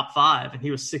was like top 5, and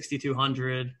he was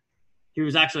 6,200. He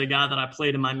was actually a guy that I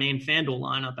played in my main FanDuel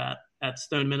lineup at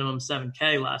stone minimum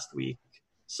 7K last week.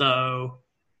 So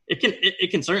it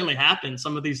can certainly happen.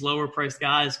 Some of these lower priced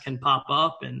guys can pop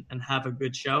up and have a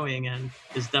good showing, and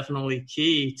is definitely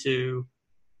key to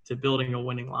building a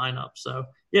winning lineup. So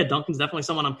yeah, Duncan's definitely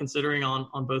someone I'm considering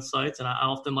on both sites, and I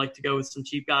often like to go with some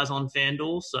cheap guys on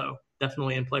FanDuel. So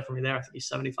definitely in play for me there. I think he's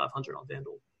 7,500 on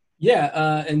FanDuel.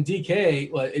 Yeah, and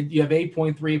DK, you have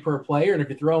 8.3 per player, and if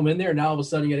you throw him in there, now all of a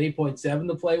sudden you get 8.7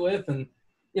 to play with. And,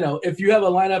 if you have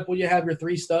a lineup where you have your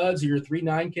 3 studs or your 3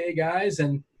 9K guys,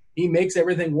 and he makes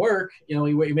everything work,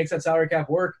 he makes that salary cap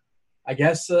work, I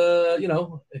guess, all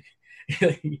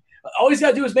he's got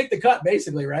to do is make the cut,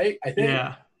 basically, right? I think.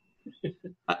 Yeah.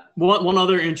 One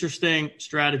other interesting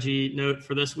strategy note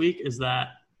for this week is that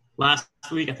last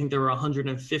week, I think there were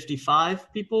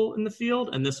 155 people in the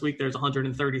field, and this week there's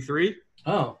 133.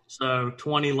 Oh. So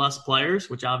 20 less players,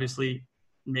 which obviously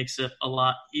makes it a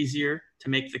lot easier to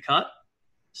make the cut.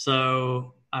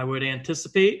 So I would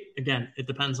anticipate, again, it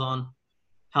depends on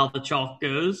how the chalk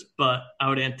goes, but I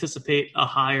would anticipate a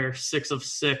higher 6 of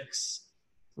 6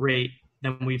 rate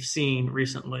than we've seen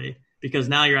recently, because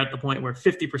now you're at the point where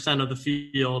 50% of the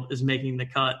field is making the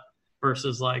cut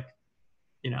versus 40%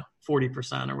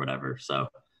 or whatever. So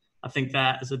I think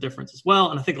that is a difference as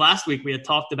well. And I think last week we had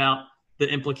talked about the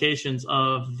implications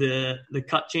of the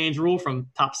cut change rule from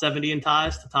top 70 in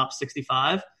ties to top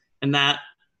 65. And that,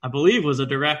 I believe, was a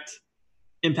direct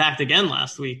impact again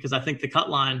last week, because I think the cut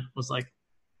line was like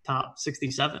top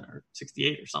 67 or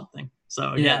 68 or something.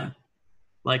 So again,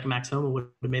 like Max Homa would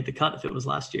have made the cut if it was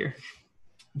last year.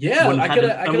 Yeah, I wouldn't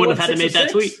have had to make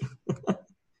that tweet. You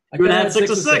would have had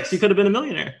 6 of 6. You could have been a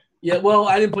millionaire. Yeah, well,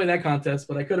 I didn't play that contest,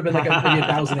 but I could have been like maybe a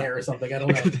thousandaire or something. I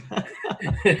don't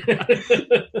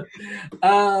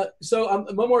know. So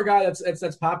one more guy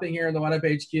that's popping here in the lineup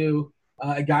HQ,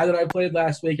 a guy that I played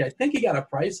last week. I think he got a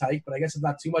price hike, but I guess it's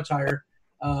not too much higher.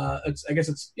 I guess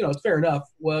it's fair enough.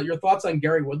 Well, your thoughts on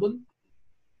Gary Woodland?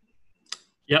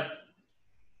 Yep.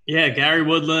 Yeah, Gary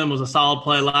Woodland was a solid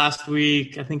play last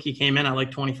week. I think he came in at like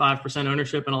 25%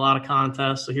 ownership in a lot of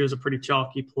contests, so he was a pretty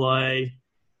chalky play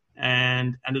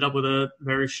and ended up with a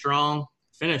very strong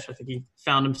finish. I think he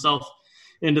found himself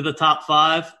into the top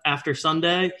 5 after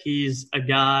Sunday. He's a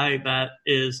guy that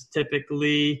is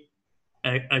typically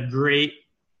a great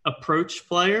approach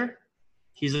player.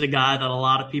 He's a guy that a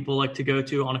lot of people like to go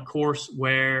to on a course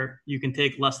where you can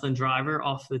take less than driver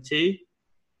off the tee.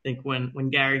 I think when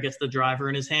Gary gets the driver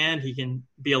in his hand, he can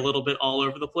be a little bit all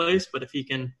over the place. But if he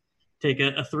can take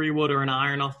a 3-wood or an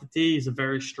iron off the tee, he's a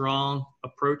very strong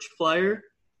approach player.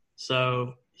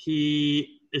 So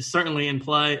he is certainly in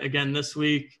play again this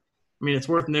week. I mean, it's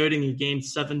worth noting he gained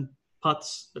 7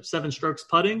 strokes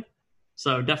putting.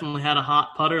 So definitely had a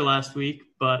hot putter last week.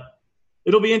 But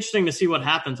it'll be interesting to see what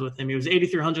happens with him. He was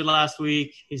 8,300 last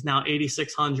week. He's now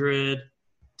 8,600.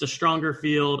 It's a stronger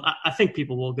field. I think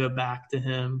people will go back to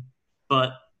him.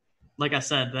 But like I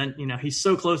said, then, he's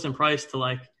so close in price to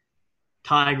like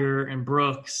Tiger and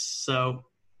Brooks. So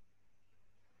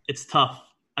it's tough.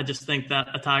 I just think that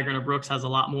a Tiger and a Brooks has a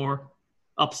lot more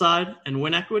upside and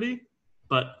win equity.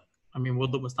 But, I mean,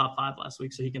 Woodland was top 5 last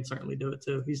week, so he can certainly do it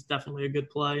too. He's definitely a good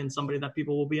play and somebody that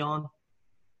people will be on.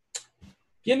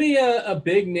 Give me a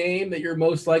big name that you're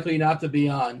most likely not to be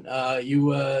on.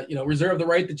 You reserve the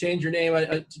right to change your name,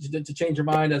 to change your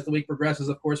mind as the week progresses.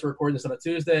 Of course, we're recording this on a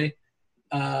Tuesday.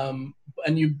 And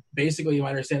you basically, my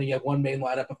understanding, you have one main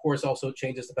lineup. Of course, also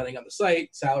changes depending on the site,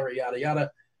 salary, yada,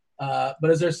 yada. But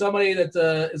is there somebody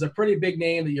that is a pretty big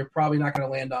name that you're probably not going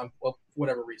to land on, well, for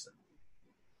whatever reason?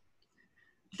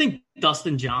 I think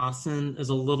Dustin Johnson is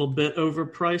a little bit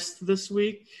overpriced this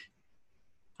week.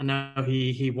 I know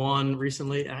he won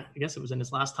recently. I guess it was in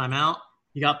his last time out.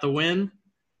 He got the win.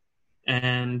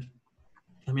 And,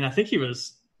 I mean, I think he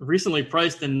was recently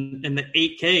priced in the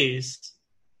 8Ks.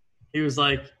 He was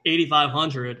like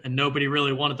 8,500, and nobody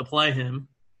really wanted to play him.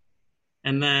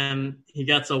 And then he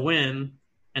gets a win,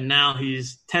 and now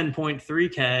he's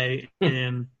 10.3K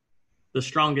in the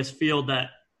strongest field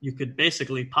that you could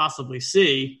basically possibly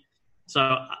see.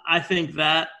 So I think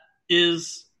that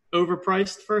is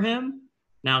overpriced for him.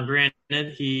 Now,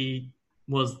 granted, he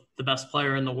was the best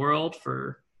player in the world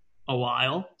for a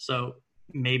while, so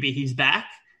maybe he's back.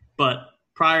 But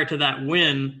prior to that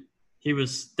win, he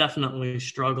was definitely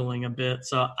struggling a bit.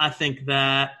 So I think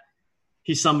that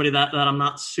he's somebody that I'm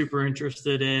not super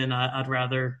interested in. I'd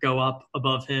rather go up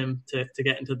above him to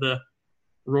get into the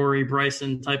Rory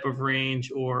Bryson type of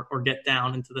range or get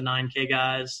down into the 9K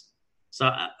guys. So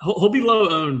he'll be low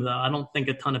owned, though. I don't think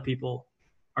a ton of people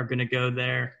are going to go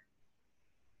there.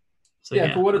 So,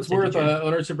 for what it's worth,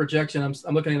 ownership projection,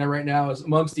 I'm looking at it right now, is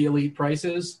amongst the elite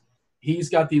prices, he's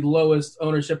got the lowest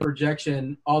ownership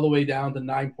projection all the way down to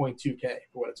 9.2K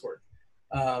for what it's worth.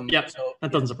 So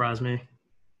that doesn't surprise me.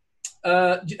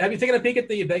 Have you taken a peek at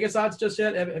the Vegas odds just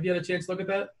yet? Have you had a chance to look at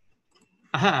that?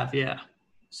 I have, yeah.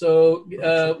 So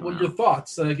what are your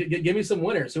thoughts? Give me some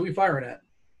winners. Who are we firing at?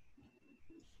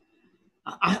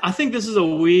 I think this is a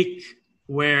week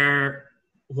where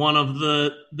one of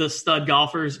the stud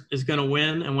golfers is going to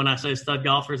win. And when I say stud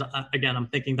golfers, again, I'm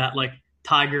thinking that like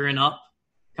Tiger and up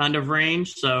kind of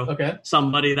range. So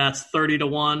somebody that's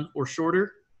 30-1 or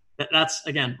shorter. That's,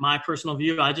 again, my personal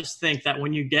view. I just think that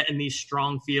when you get in these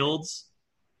strong fields,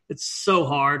 it's so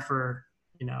hard for,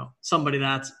 somebody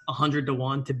that's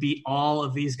 100-1 to beat all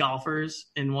of these golfers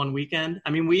in one weekend. I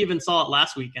mean, we even saw it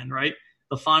last weekend, right?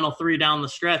 The final three down the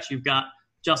stretch, you've got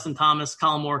Justin Thomas,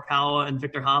 Colin Morikawa, and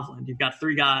Victor Hovland. You've got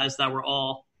three guys that were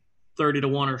all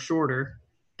 30-1 or shorter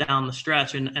down the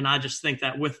stretch. And I just think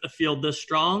that with a field this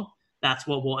strong, that's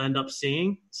what we'll end up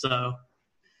seeing. So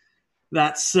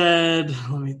that said,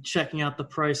 let me checking out the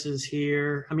prices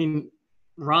here. I mean,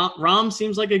 Rahm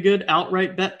seems like a good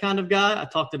outright bet kind of guy. I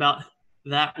talked about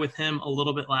that with him a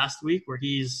little bit last week, where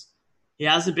he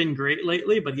hasn't been great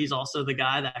lately, but he's also the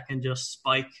guy that can just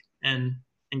spike and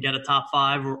get a top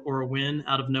five or a win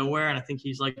out of nowhere. And I think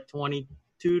he's like 22-1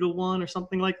 or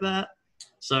something like that.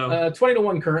 So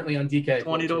 20-1 currently on DK.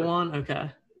 20-1. Okay.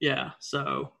 Yeah.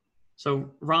 So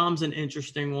Rahm's an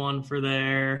interesting one for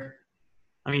there.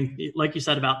 I mean, like you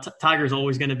said about Tiger's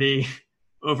always going to be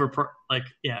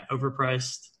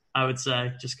overpriced, I would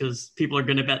say, just because people are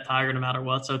going to bet Tiger no matter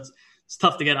what. So it's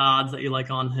tough to get odds that you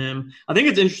like on him. I think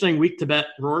it's an interesting week to bet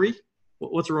Rory.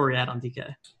 What's Rory at on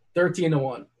DK?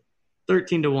 13-1.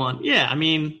 13-1. Yeah, I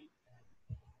mean,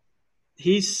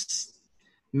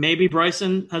 maybe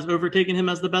Bryson has overtaken him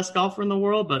as the best golfer in the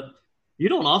world, but you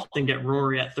don't often get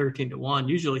Rory at 13-1.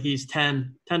 Usually he's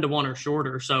 10-1 or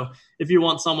shorter. So if you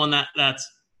want someone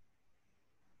that's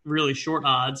really short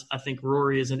odds, I think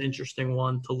Rory is an interesting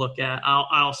one to look at.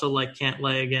 I also like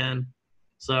Cantlay again.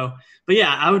 So, but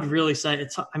yeah, I would really say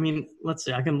let's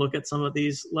see. I can look at some of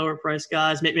these lower price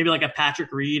guys, maybe like a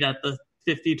Patrick Reed at the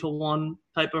 50-1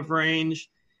 type of range.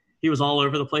 He was all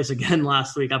over the place again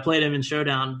last week. I played him in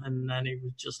Showdown, and then he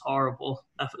was just horrible.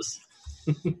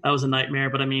 That was a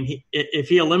nightmare. But I mean, if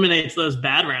he eliminates those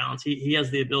bad rounds, he has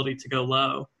the ability to go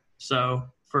low. So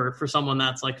for someone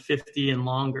that's like 50 and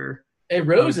longer, hey,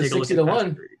 Rose is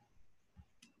 60-1.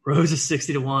 Rose is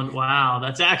 60-1. Wow,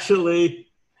 that's actually.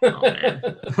 Oh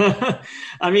man.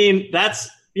 I mean, that's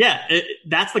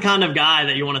the kind of guy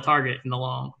that you want to target in the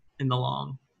long,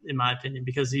 in my opinion,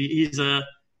 because he's a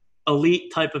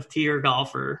elite type of tier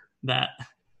golfer that.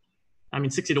 I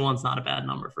mean, 60-1 is not a bad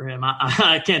number for him.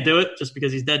 I can't do it just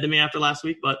because he's dead to me after last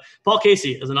week. But Paul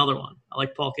Casey is another one. I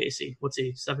like Paul Casey. What's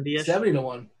he, 70-ish?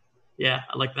 70-1. Yeah,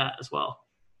 I like that as well.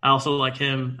 I also like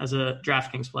him as a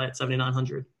DraftKings play at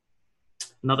 7,900.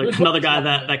 Another guy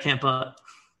that can't putt.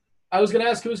 I was going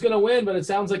to ask who's going to win, but it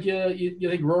sounds like you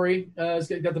think Rory has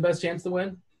got the best chance to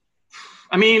win.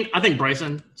 I mean, I think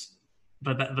Bryson,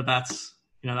 but that's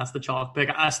that's the chalk pick.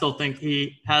 I still think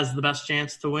he has the best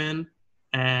chance to win.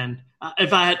 And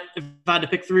if I had to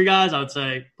pick three guys, I would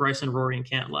say Bryson, Rory, and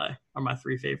Cantlay are my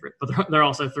three favorite. But they're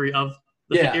also three of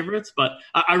the favorites. But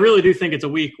I really do think it's a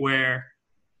week where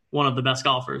one of the best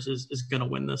golfers is going to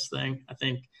win this thing. I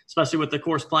think, especially with the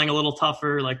course playing a little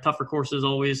tougher, like tougher courses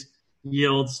always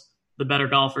yields the better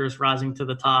golfers rising to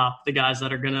the top, the guys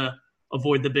that are going to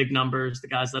avoid the big numbers, the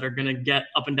guys that are going to get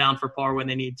up and down for par when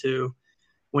they need to.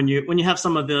 When you have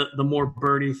some of the more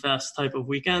birdie fest type of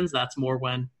weekends, that's more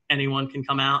when anyone can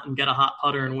come out and get a hot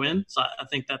putter and win. So I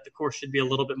think that the course should be a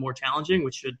little bit more challenging,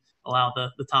 which should allow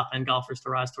the top end golfers to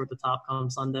rise toward the top come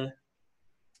Sunday.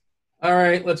 All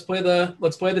right, let's play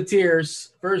the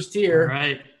tiers. First tier. All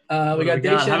right. We got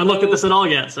DeChambeau. I haven't looked at this at all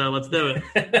yet, so let's do it.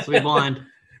 Let's be blind.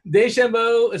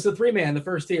 DeChambeau is the three-man, the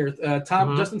first tier.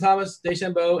 Justin Thomas,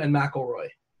 DeChambeau, and McIlroy.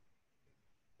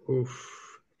 Oof.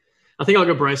 I think I'll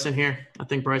go Bryson here. I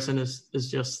think Bryson is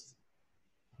just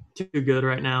too good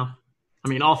right now. I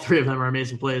mean, all three of them are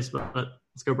amazing plays, but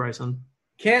let's go Bryson.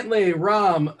 Cantlay,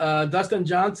 Rahm, Dustin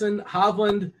Johnson,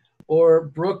 Hovland, or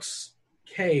Brooks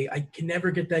K. I can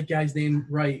never get that guy's name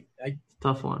right.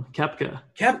 Tough one. Koepka,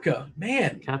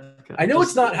 man. Koepka. I know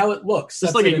it's not how it looks.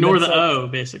 Just like ignore the O,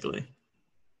 basically.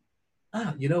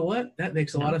 You know what? That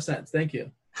makes a lot of sense. Thank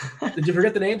you. Did you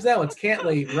forget the names now? It's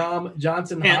Cantlay, Rahm,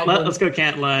 Johnson, Hovland. Let's go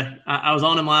Cantlay. I was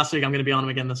on him last week. I'm going to be on him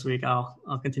again this week.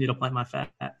 I'll continue to plant my fat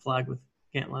flag with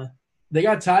Cantlay. They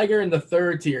got Tiger in the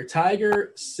third tier.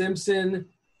 Tiger, Simpson,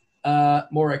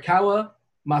 Morikawa,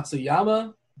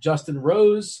 Matsuyama, Justin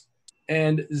Rose,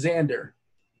 and Xander.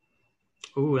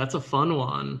 Ooh, that's a fun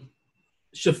one.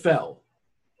 Schauffele.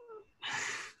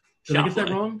 Did I get that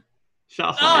wrong?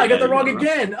 I got that wrong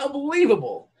again.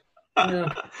 Unbelievable.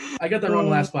 Yeah, I got that wrong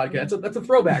last podcast. That's a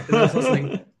throwback to those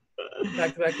listening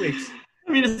back-to-back weeks.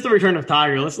 I mean, it's the return of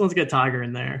Tiger. Let's get Tiger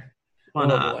in there. Why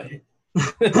not? Boy.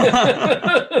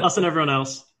 Us and everyone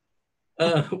else.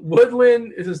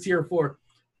 Woodland, this is tier 4.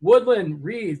 Woodland,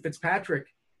 Reed, Fitzpatrick,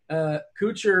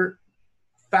 Kuchar,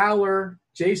 Fowler,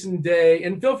 Jason Day,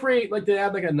 and feel free to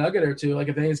add a nugget or two, if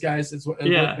any of these guys is worth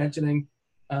mentioning.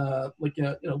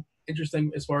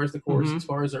 Interesting as far as the course, as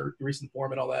far as our recent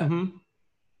form and all that. Mm-hmm.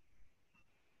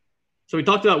 So we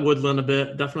talked about Woodland a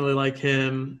bit. Definitely like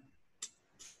him.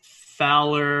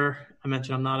 Fowler, I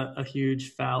mentioned I'm not a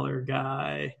huge Fowler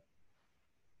guy.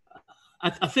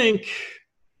 I think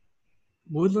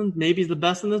Woodland maybe is the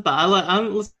best in this, but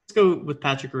let's go with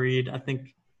Patrick Reed. I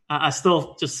think I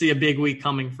still just see a big week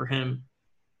coming for him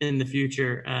in the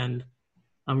future, and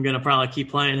I'm going to probably keep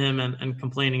playing him and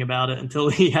complaining about it until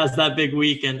he has that big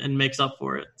week and makes up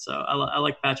for it. So I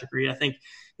like Patrick Reed. I think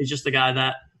he's just a guy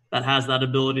that has that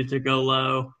ability to go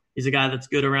low. He's a guy that's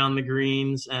good around the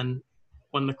greens, and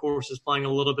when the course is playing a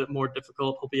little bit more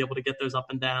difficult, he'll be able to get those up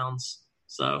and downs.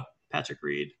 So Patrick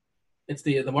Reed. It's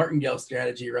the martingale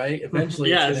strategy, right?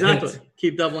 Eventually, yeah, exactly.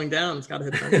 Keep doubling down. It's got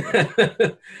to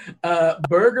hit.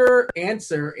 Berger,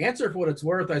 Answer for what it's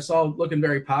worth. I saw looking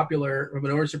very popular from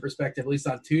an ownership perspective, at least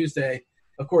on Tuesday.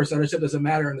 Of course, ownership doesn't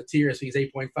matter in the tiers. He's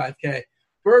 8.5K.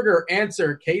 Berger,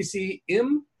 Answer, Casey,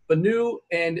 Banu,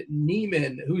 and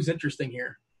Neiman. Who's interesting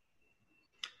here?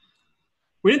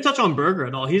 We didn't touch on Berger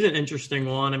at all. He's an interesting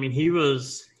one. I mean,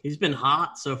 he's been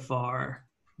hot so far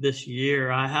this year.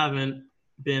 I haven't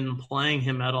been playing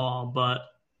him at all, but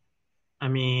I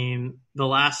mean,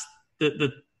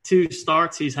 the 2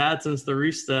 starts he's had since the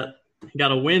reset, he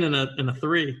got a win and a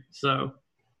 3. So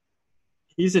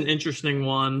he's an interesting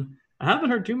one. I haven't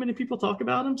heard too many people talk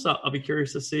about him, so I'll be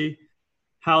curious to see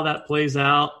how that plays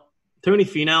out. Tony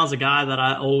Finau is a guy that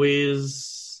I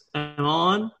always am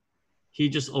on. He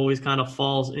just always kind of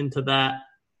falls into that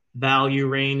value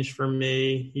range for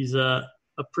me. He's a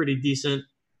pretty decent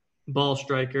ball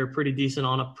striker, pretty decent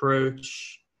on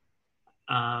approach.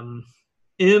 Sanjay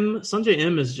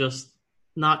Im is just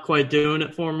not quite doing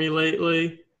it for me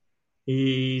lately.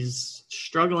 He's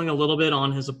struggling a little bit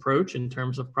on his approach in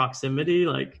terms of proximity.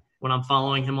 Like when I'm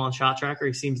following him on Shot Tracker,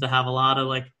 he seems to have a lot of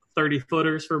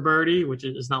 30-footers for birdie, which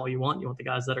is not what you want. You want the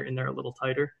guys that are in there a little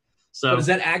tighter. So, but is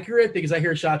that accurate? Because I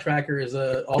hear Shot Tracker is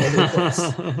all over the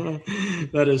place.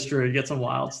 That is true. You get some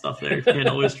wild stuff there. You can't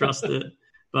always trust it.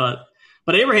 But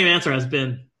Abraham Answer has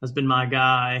been my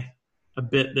guy a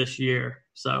bit this year.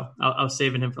 So I was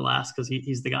saving him for last because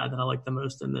he's the guy that I like the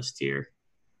most in this tier.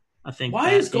 I think.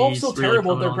 Why is golf so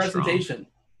terrible at their presentation? Strong.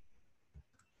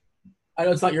 I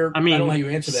know it's not your. I don't know how you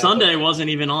answer that. Sunday wasn't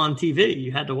even on TV.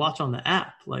 You had to watch on the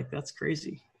app. That's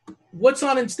crazy. What's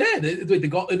on instead? Are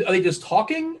they just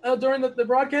talking during the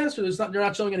broadcast, or they're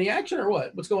not showing any action, or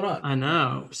what? What's going on? I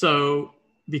know. So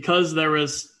because there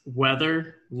was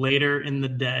weather later in the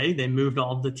day, they moved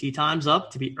all of the tee times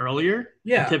up to be earlier.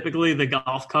 Yeah. And typically, the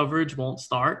golf coverage won't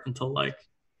start until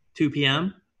 2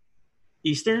 p.m.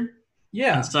 Eastern.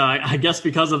 Yeah. And so I guess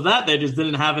because of that, they just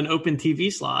didn't have an open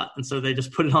TV slot, and so they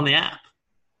just put it on the app.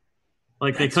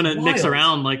 They couldn't mix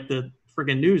around the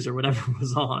friggin' news or whatever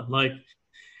was on.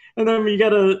 And then you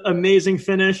got an amazing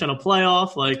finish and a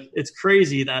playoff. It's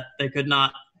crazy that they could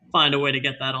not find a way to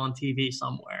get that on TV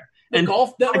somewhere. The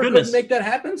Golf Network couldn't make that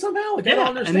happen somehow? I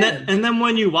don't understand. And then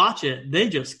when you watch it, they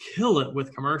just kill it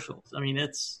with commercials. I mean,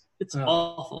 it's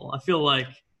awful. I feel like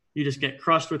you just get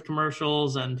crushed with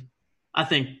commercials, and I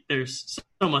think there's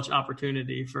so much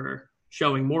opportunity for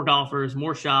showing more golfers,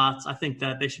 more shots. I think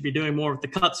that they should be doing more with the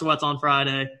cut sweats on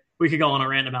Friday. We could go on a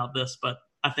rant about this, but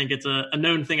I think it's a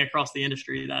known thing across the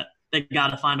industry that they got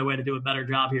to find a way to do a better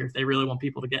job here if they really want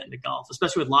people to get into golf,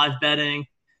 especially with live betting.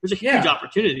 There's a huge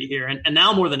opportunity here. And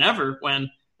now more than ever,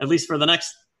 when at least for the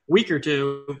next week or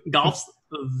two, golf's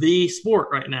the sport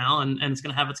right now, and it's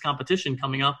going to have its competition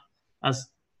coming up as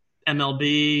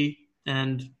MLB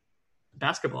and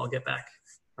basketball get back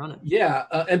running. Yeah.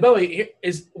 And Bowie,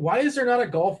 why is there not a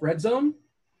golf red zone?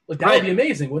 That would be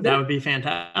amazing, wouldn't it? That would be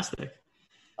fantastic.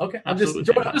 Okay, I'm just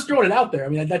throwing it out there. I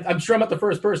mean, I'm sure I'm not the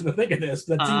first person to think of this.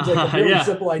 That seems like a really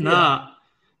simple idea. Nah,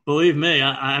 believe me.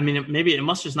 I mean, maybe it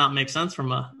must just not make sense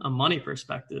from a money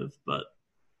perspective, but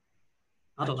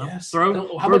I don't know. Yes. Throw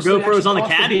much do they GoPros on the actually cost to do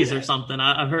caddies that? or something.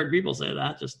 I've heard people say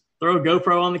that. Just throw a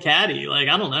GoPro on the caddy. Like,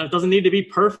 I don't know. It doesn't need to be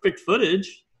perfect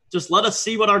footage. Just let us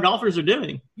see what our golfers are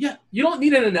doing. Yeah, you don't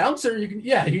need an announcer.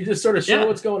 You just sort of show Yeah.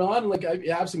 what's going on. Like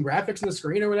you have some graphics on the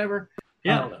screen or whatever.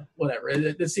 Yeah. I don't know. Whatever.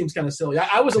 It seems kind of silly.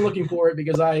 I wasn't looking for it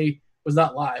because I was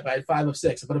not live. I had 5 of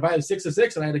 6. But if I had 6 of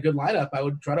 6 and I had a good lineup, I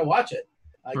would try to watch it.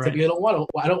 I typically don't want to.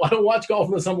 I don't watch golf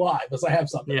unless I'm live, unless I have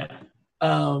something. Yeah.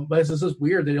 But it's just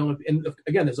weird. They don't. And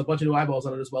again, there's a bunch of new eyeballs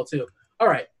on it as well too. All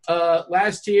right.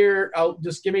 Last year, I'll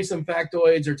just give me some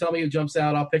factoids or tell me who jumps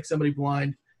out. I'll pick somebody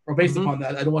blind or based upon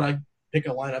that. I don't want to pick a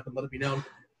lineup and let it be known.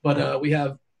 But we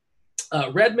have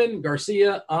Redmond,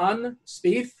 Garcia, On,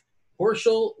 Spieth,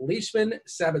 Horschel, Leishman,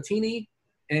 Sabatini,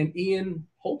 and Ian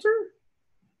Holter.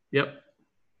 Yep.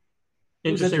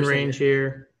 Interesting range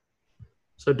here.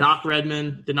 So Doc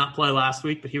Redmond did not play last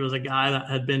week, but he was a guy that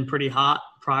had been pretty hot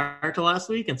prior to last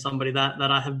week and somebody that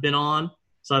I have been on.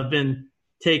 So I've been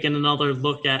taking another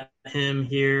look at him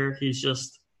here. He's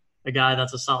just a guy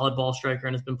that's a solid ball striker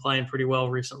and has been playing pretty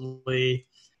well recently.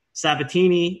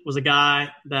 Sabatini was a guy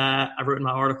that I wrote in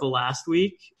my article last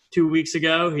week. 2 weeks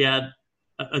ago, he had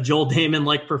a Joel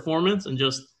Damon-like performance and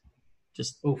just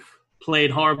played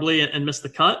horribly and missed the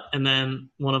cut. And then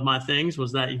one of my things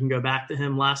was that you can go back to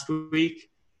him last week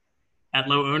at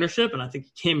low ownership, and I think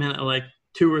he came in at like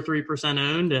 2 or 3%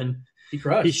 owned, and he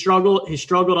crushed. He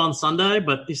struggled on Sunday,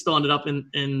 but he still ended up in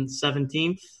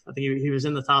 17th. I think he was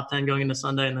in the top 10 going into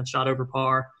Sunday, and then shot over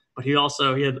par. But he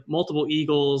had multiple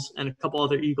eagles and a couple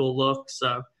other eagle looks.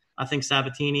 So I think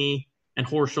Sabatini and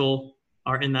Horschel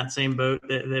are in that same boat.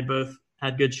 They both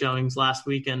had good showings last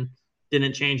week and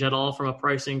didn't change at all from a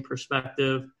pricing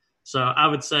perspective. So I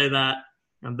would say that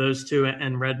those two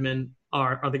and Redmond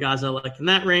are the guys I like in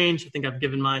that range. I think I've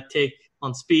given my take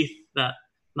on Spieth, that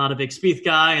not a big Spieth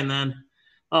guy. And then,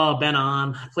 Ben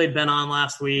On. I played Ben On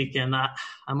last week, and I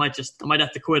might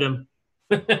have to quit him.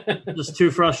 Just too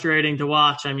frustrating to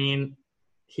watch. I mean,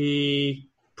 he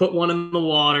put one in the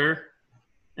water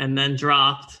and then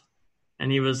dropped,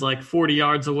 and he was like 40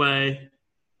 yards away,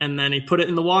 and then he put it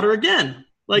in the water again.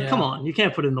 Like, come on, you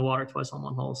can't put it in the water twice on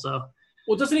one hole. So,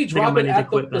 well, doesn't he drop it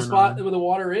at the spot where the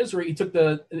water is, or he took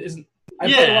the? I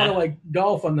played a lot of like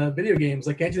golf on the video games.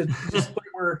 Like, can't you just put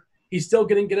it where he's still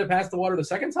get it past the water the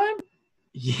second time?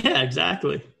 Yeah,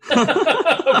 exactly.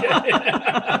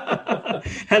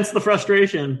 Hence the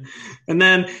frustration. And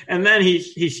then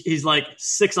he's like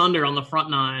 6 under on the front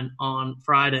 9 on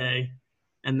Friday,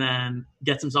 and then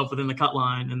gets himself within the cut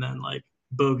line, and then like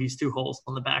bogeys 2 holes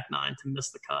on the back 9 to miss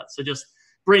the cut. So just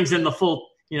brings in the full.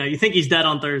 You think he's dead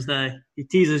on Thursday. He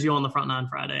teases you on the front 9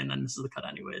 Friday, and then misses the cut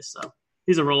anyways. So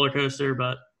he's a roller coaster,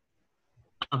 but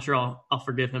I'm sure I'll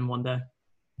forgive him one day.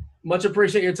 Much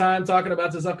appreciate your time talking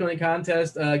about this upcoming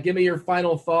contest. Give me your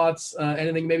final thoughts.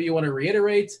 Anything maybe you want to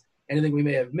reiterate? Anything we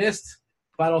may have missed?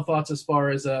 Final thoughts as far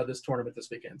as this tournament this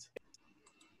weekend.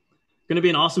 Going to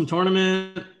be an awesome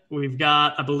tournament. We've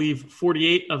got, I believe,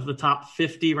 48 of the top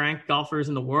 50 ranked golfers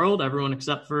in the world. Everyone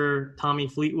except for Tommy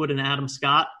Fleetwood and Adam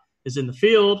Scott is in the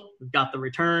field. We've got the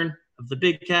return of the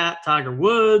big cat, Tiger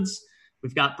Woods.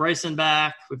 We've got Bryson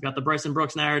back. We've got the Bryson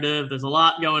Brooks narrative. There's a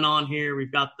lot going on here.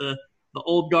 We've got the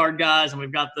old guard guys, and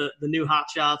we've got the new hot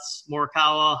shots,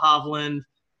 Morikawa, Hovland.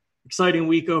 Exciting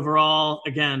week overall.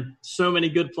 Again, so many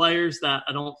good players that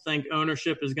I don't think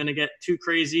ownership is going to get too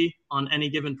crazy on any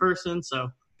given person.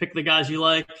 So pick the guys you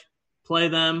like, play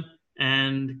them,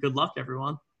 and good luck,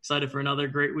 everyone. Excited for another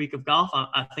great week of golf.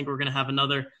 I think we're going to have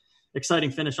another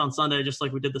exciting finish on Sunday, just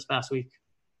like we did this past week.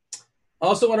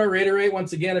 Also want to reiterate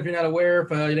once again, if you're not aware, if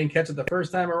you didn't catch it the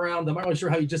first time around, I'm not really sure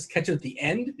how you just catch it at the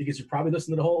end because you're probably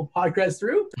listening to the whole podcast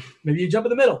through. Maybe you jump in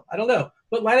the middle. I don't know.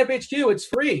 But Lineup HQ, it's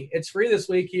free. It's free this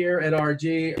week here at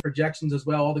RG. Projections as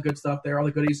well. All the good stuff there. All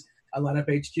the goodies on Lineup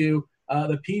HQ.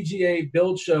 The PGA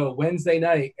Build Show Wednesday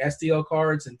night, STL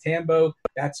cards and Tambo.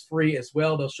 That's free as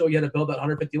well. They'll show you how to build that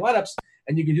 150 lineups,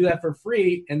 and you can do that for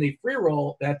free. And the free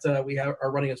roll that we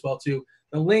are running as well too.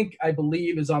 The link, I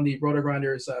believe, is on the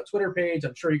RotoGrinders Twitter page.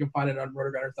 I'm sure you can find it on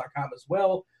rotogrinders.com as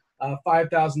well.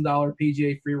 $5,000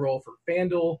 PGA free roll for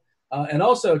FanDuel. And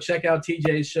also check out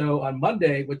TJ's show on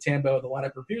Monday with Tambo, the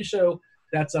lineup review show.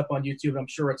 That's up on YouTube. I'm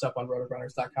sure it's up on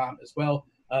rotogrinders.com as well.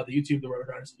 The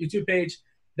RotoGrinders YouTube page.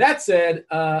 That said,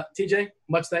 TJ,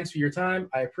 much thanks for your time.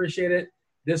 I appreciate it.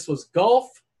 This was Golf.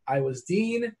 I was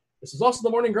Dean. This was also the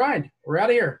Morning Grind. We're out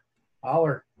of here.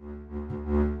 Holler.